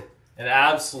 Mystery, an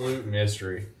absolute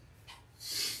mystery.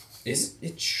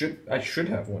 I should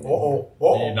have one. Oh,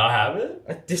 Do you not have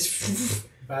it? This...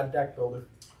 Bad deck builder.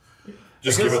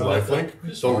 Just give it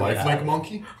lifelink. So lifelink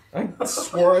monkey. I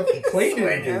swore I played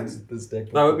it. This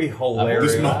deck. That would be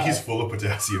hilarious. This monkey's full of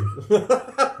potassium.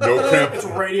 No cramp. It's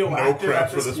radioactive. No crap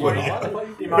at for this point.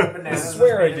 one. The amount of bananas I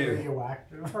swear is I do.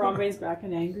 radioactive. Harambe's back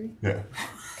and angry. Yeah.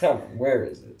 Come on, where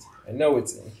is it? I know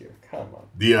it's in here. Come on.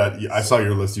 I saw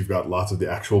your list. You've got lots of the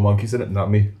actual monkeys in it,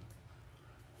 not me.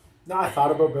 No, I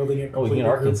thought about building it Oh, you completely can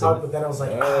Arcane group up, Signet. but then I was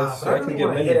like, So but I I can don't get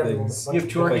want to many hit everyone. things. with a You have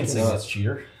bunch 2 of arcane fucking signets, stuff.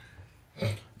 cheater.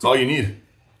 It's all you need.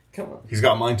 Come on. He's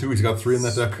got mine too. He's got 3 in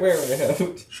that deck. Where I have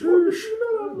it?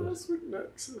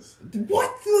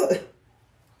 What the?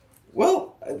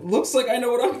 Well, it looks like I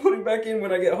know what I'm putting back in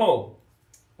when I get home.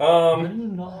 I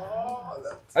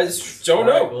just don't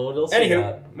know. Alright, well, what else you Anywho,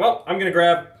 got? well, I'm gonna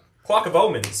grab Clock of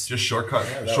Omens. Just shortcut.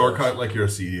 that Shortcut like you're a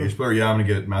CDH player. Yeah, I'm going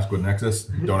to get Maskwood Nexus.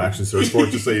 Don't actually search for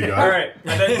it. Just say you got All it. right,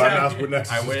 and then My tap Maskwood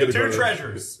Nexus is win. going to go 2 to-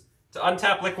 treasures to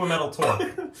untap Liquid Metal Torque.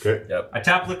 Okay. Yep. I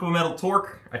tap Liquid Metal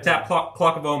Torque. I tap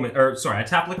Clock of Omen. I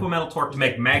tap Liquid Metal Torque to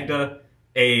make Magda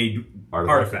a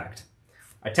artifact.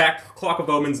 I tap Clock of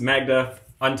Omens, Magda,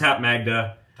 untap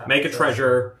Magda, make a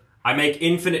treasure. I make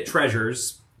infinite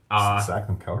treasures. Sack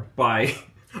them, coward. By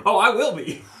oh, I will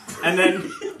be. And then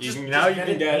You can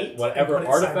get whatever put it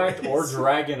artifact sideways. or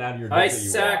dragon out of your deck I that you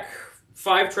sack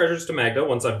 5 treasures to Magda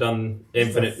once I've done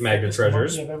infinite Magda Thickest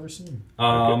treasures. monkey I've ever seen.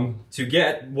 To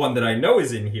get one that I know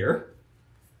is in here.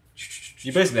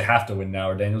 You basically have to win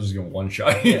now, or Daniel's just gonna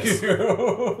one-shot you.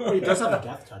 He does have a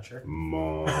death toucher.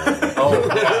 Oh,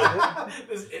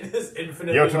 This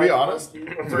infinite. Yo, to be honest,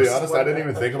 I didn't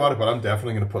even think about it, but I'm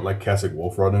definitely going to put like Keswick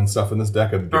Wolf Run and stuff in this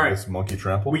deck and give Alright. this monkey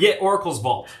trample. We get Oracle's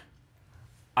Vault.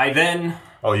 I then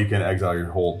Oh, you can exile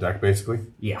your whole deck basically.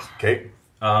 yeah. Okay.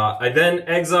 I then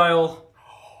exile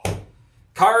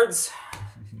cards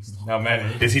not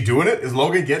many. Is he doing it? Is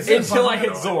Logan gets it? until I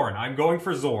hit Zorn. I'm going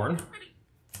for Zorn.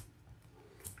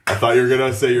 I thought you were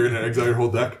gonna say you're gonna exile your whole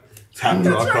deck. Tap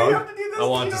draw a card. I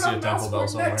want to see a temple bell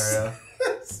somewhere. Yeah.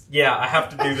 Yeah, I have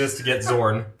to do this to get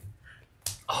Zorn.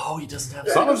 Oh, he doesn't have.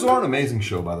 Son of Zorn, amazing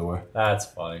show by the way. That's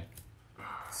funny.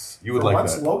 You would For like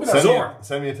once, that. Logan Send has me, Zorn.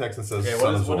 send me a text that says Okay,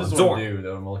 Son of what does Zorn. Zorn Zorn. do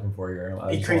that I'm looking for here?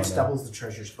 He creates doubles the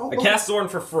treasures. Oh, I cast Zorn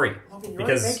for free Logan, you're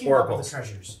because making up Oracle. with the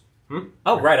treasures.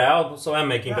 Oh, right. So I'm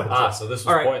making double Ah, choice. so this was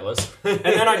All right. pointless. And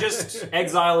then I just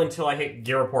exile until I hit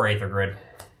Ghirapur Aether Grid.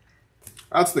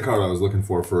 That's the card I was looking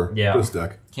for Yeah. this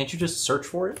deck. Can't you just search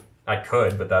for it? I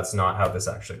could, but that's not how this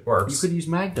actually works. You could use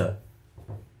Magda.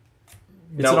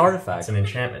 It's No, an artifact. It's an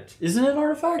enchantment. Isn't it an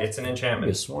artifact? It's an I could have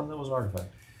enchantment. sworn that was an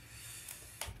artifact.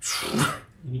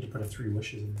 You need to put a 3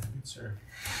 wishes in there, good sir.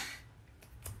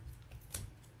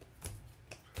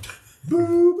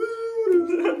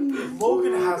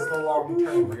 Logan has the long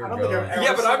term. I don't think I've ever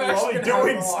Yeah, but I'm seen actually Logan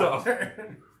doing have the long stuff.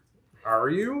 term. Are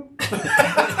you?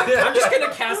 I'm just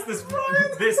gonna cast this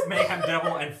Mayhem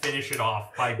Devil and finish it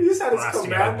off by He's had his blasting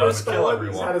it. commander Does kill stolen, he's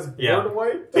everyone. had his board Yeah.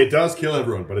 wiped. It does kill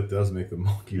everyone, but it does make the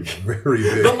monkey very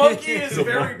big. The monkey is The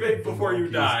very monkey- big the before you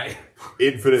monkey is die.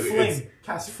 Infinite. Fling.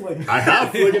 Cast fling. I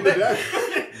have fling in the deck.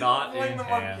 Not Fling in the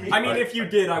hand. monkey. I mean, if you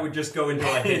did, I would just go until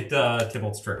I hit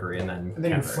Tybalt's Trickery and then. And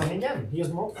then you counter. fling again. He has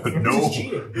multiple. No. He's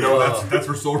cheating. No, that's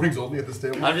for Soul Rings only at this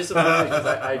table. I'm just surprised because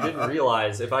I didn't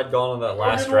realize if I'd gone on that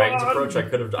last Logan Dragon's won. approach, I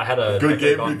could have. I had a Good I could have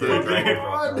game, gone good for a game. Dragon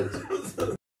draw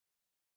cards.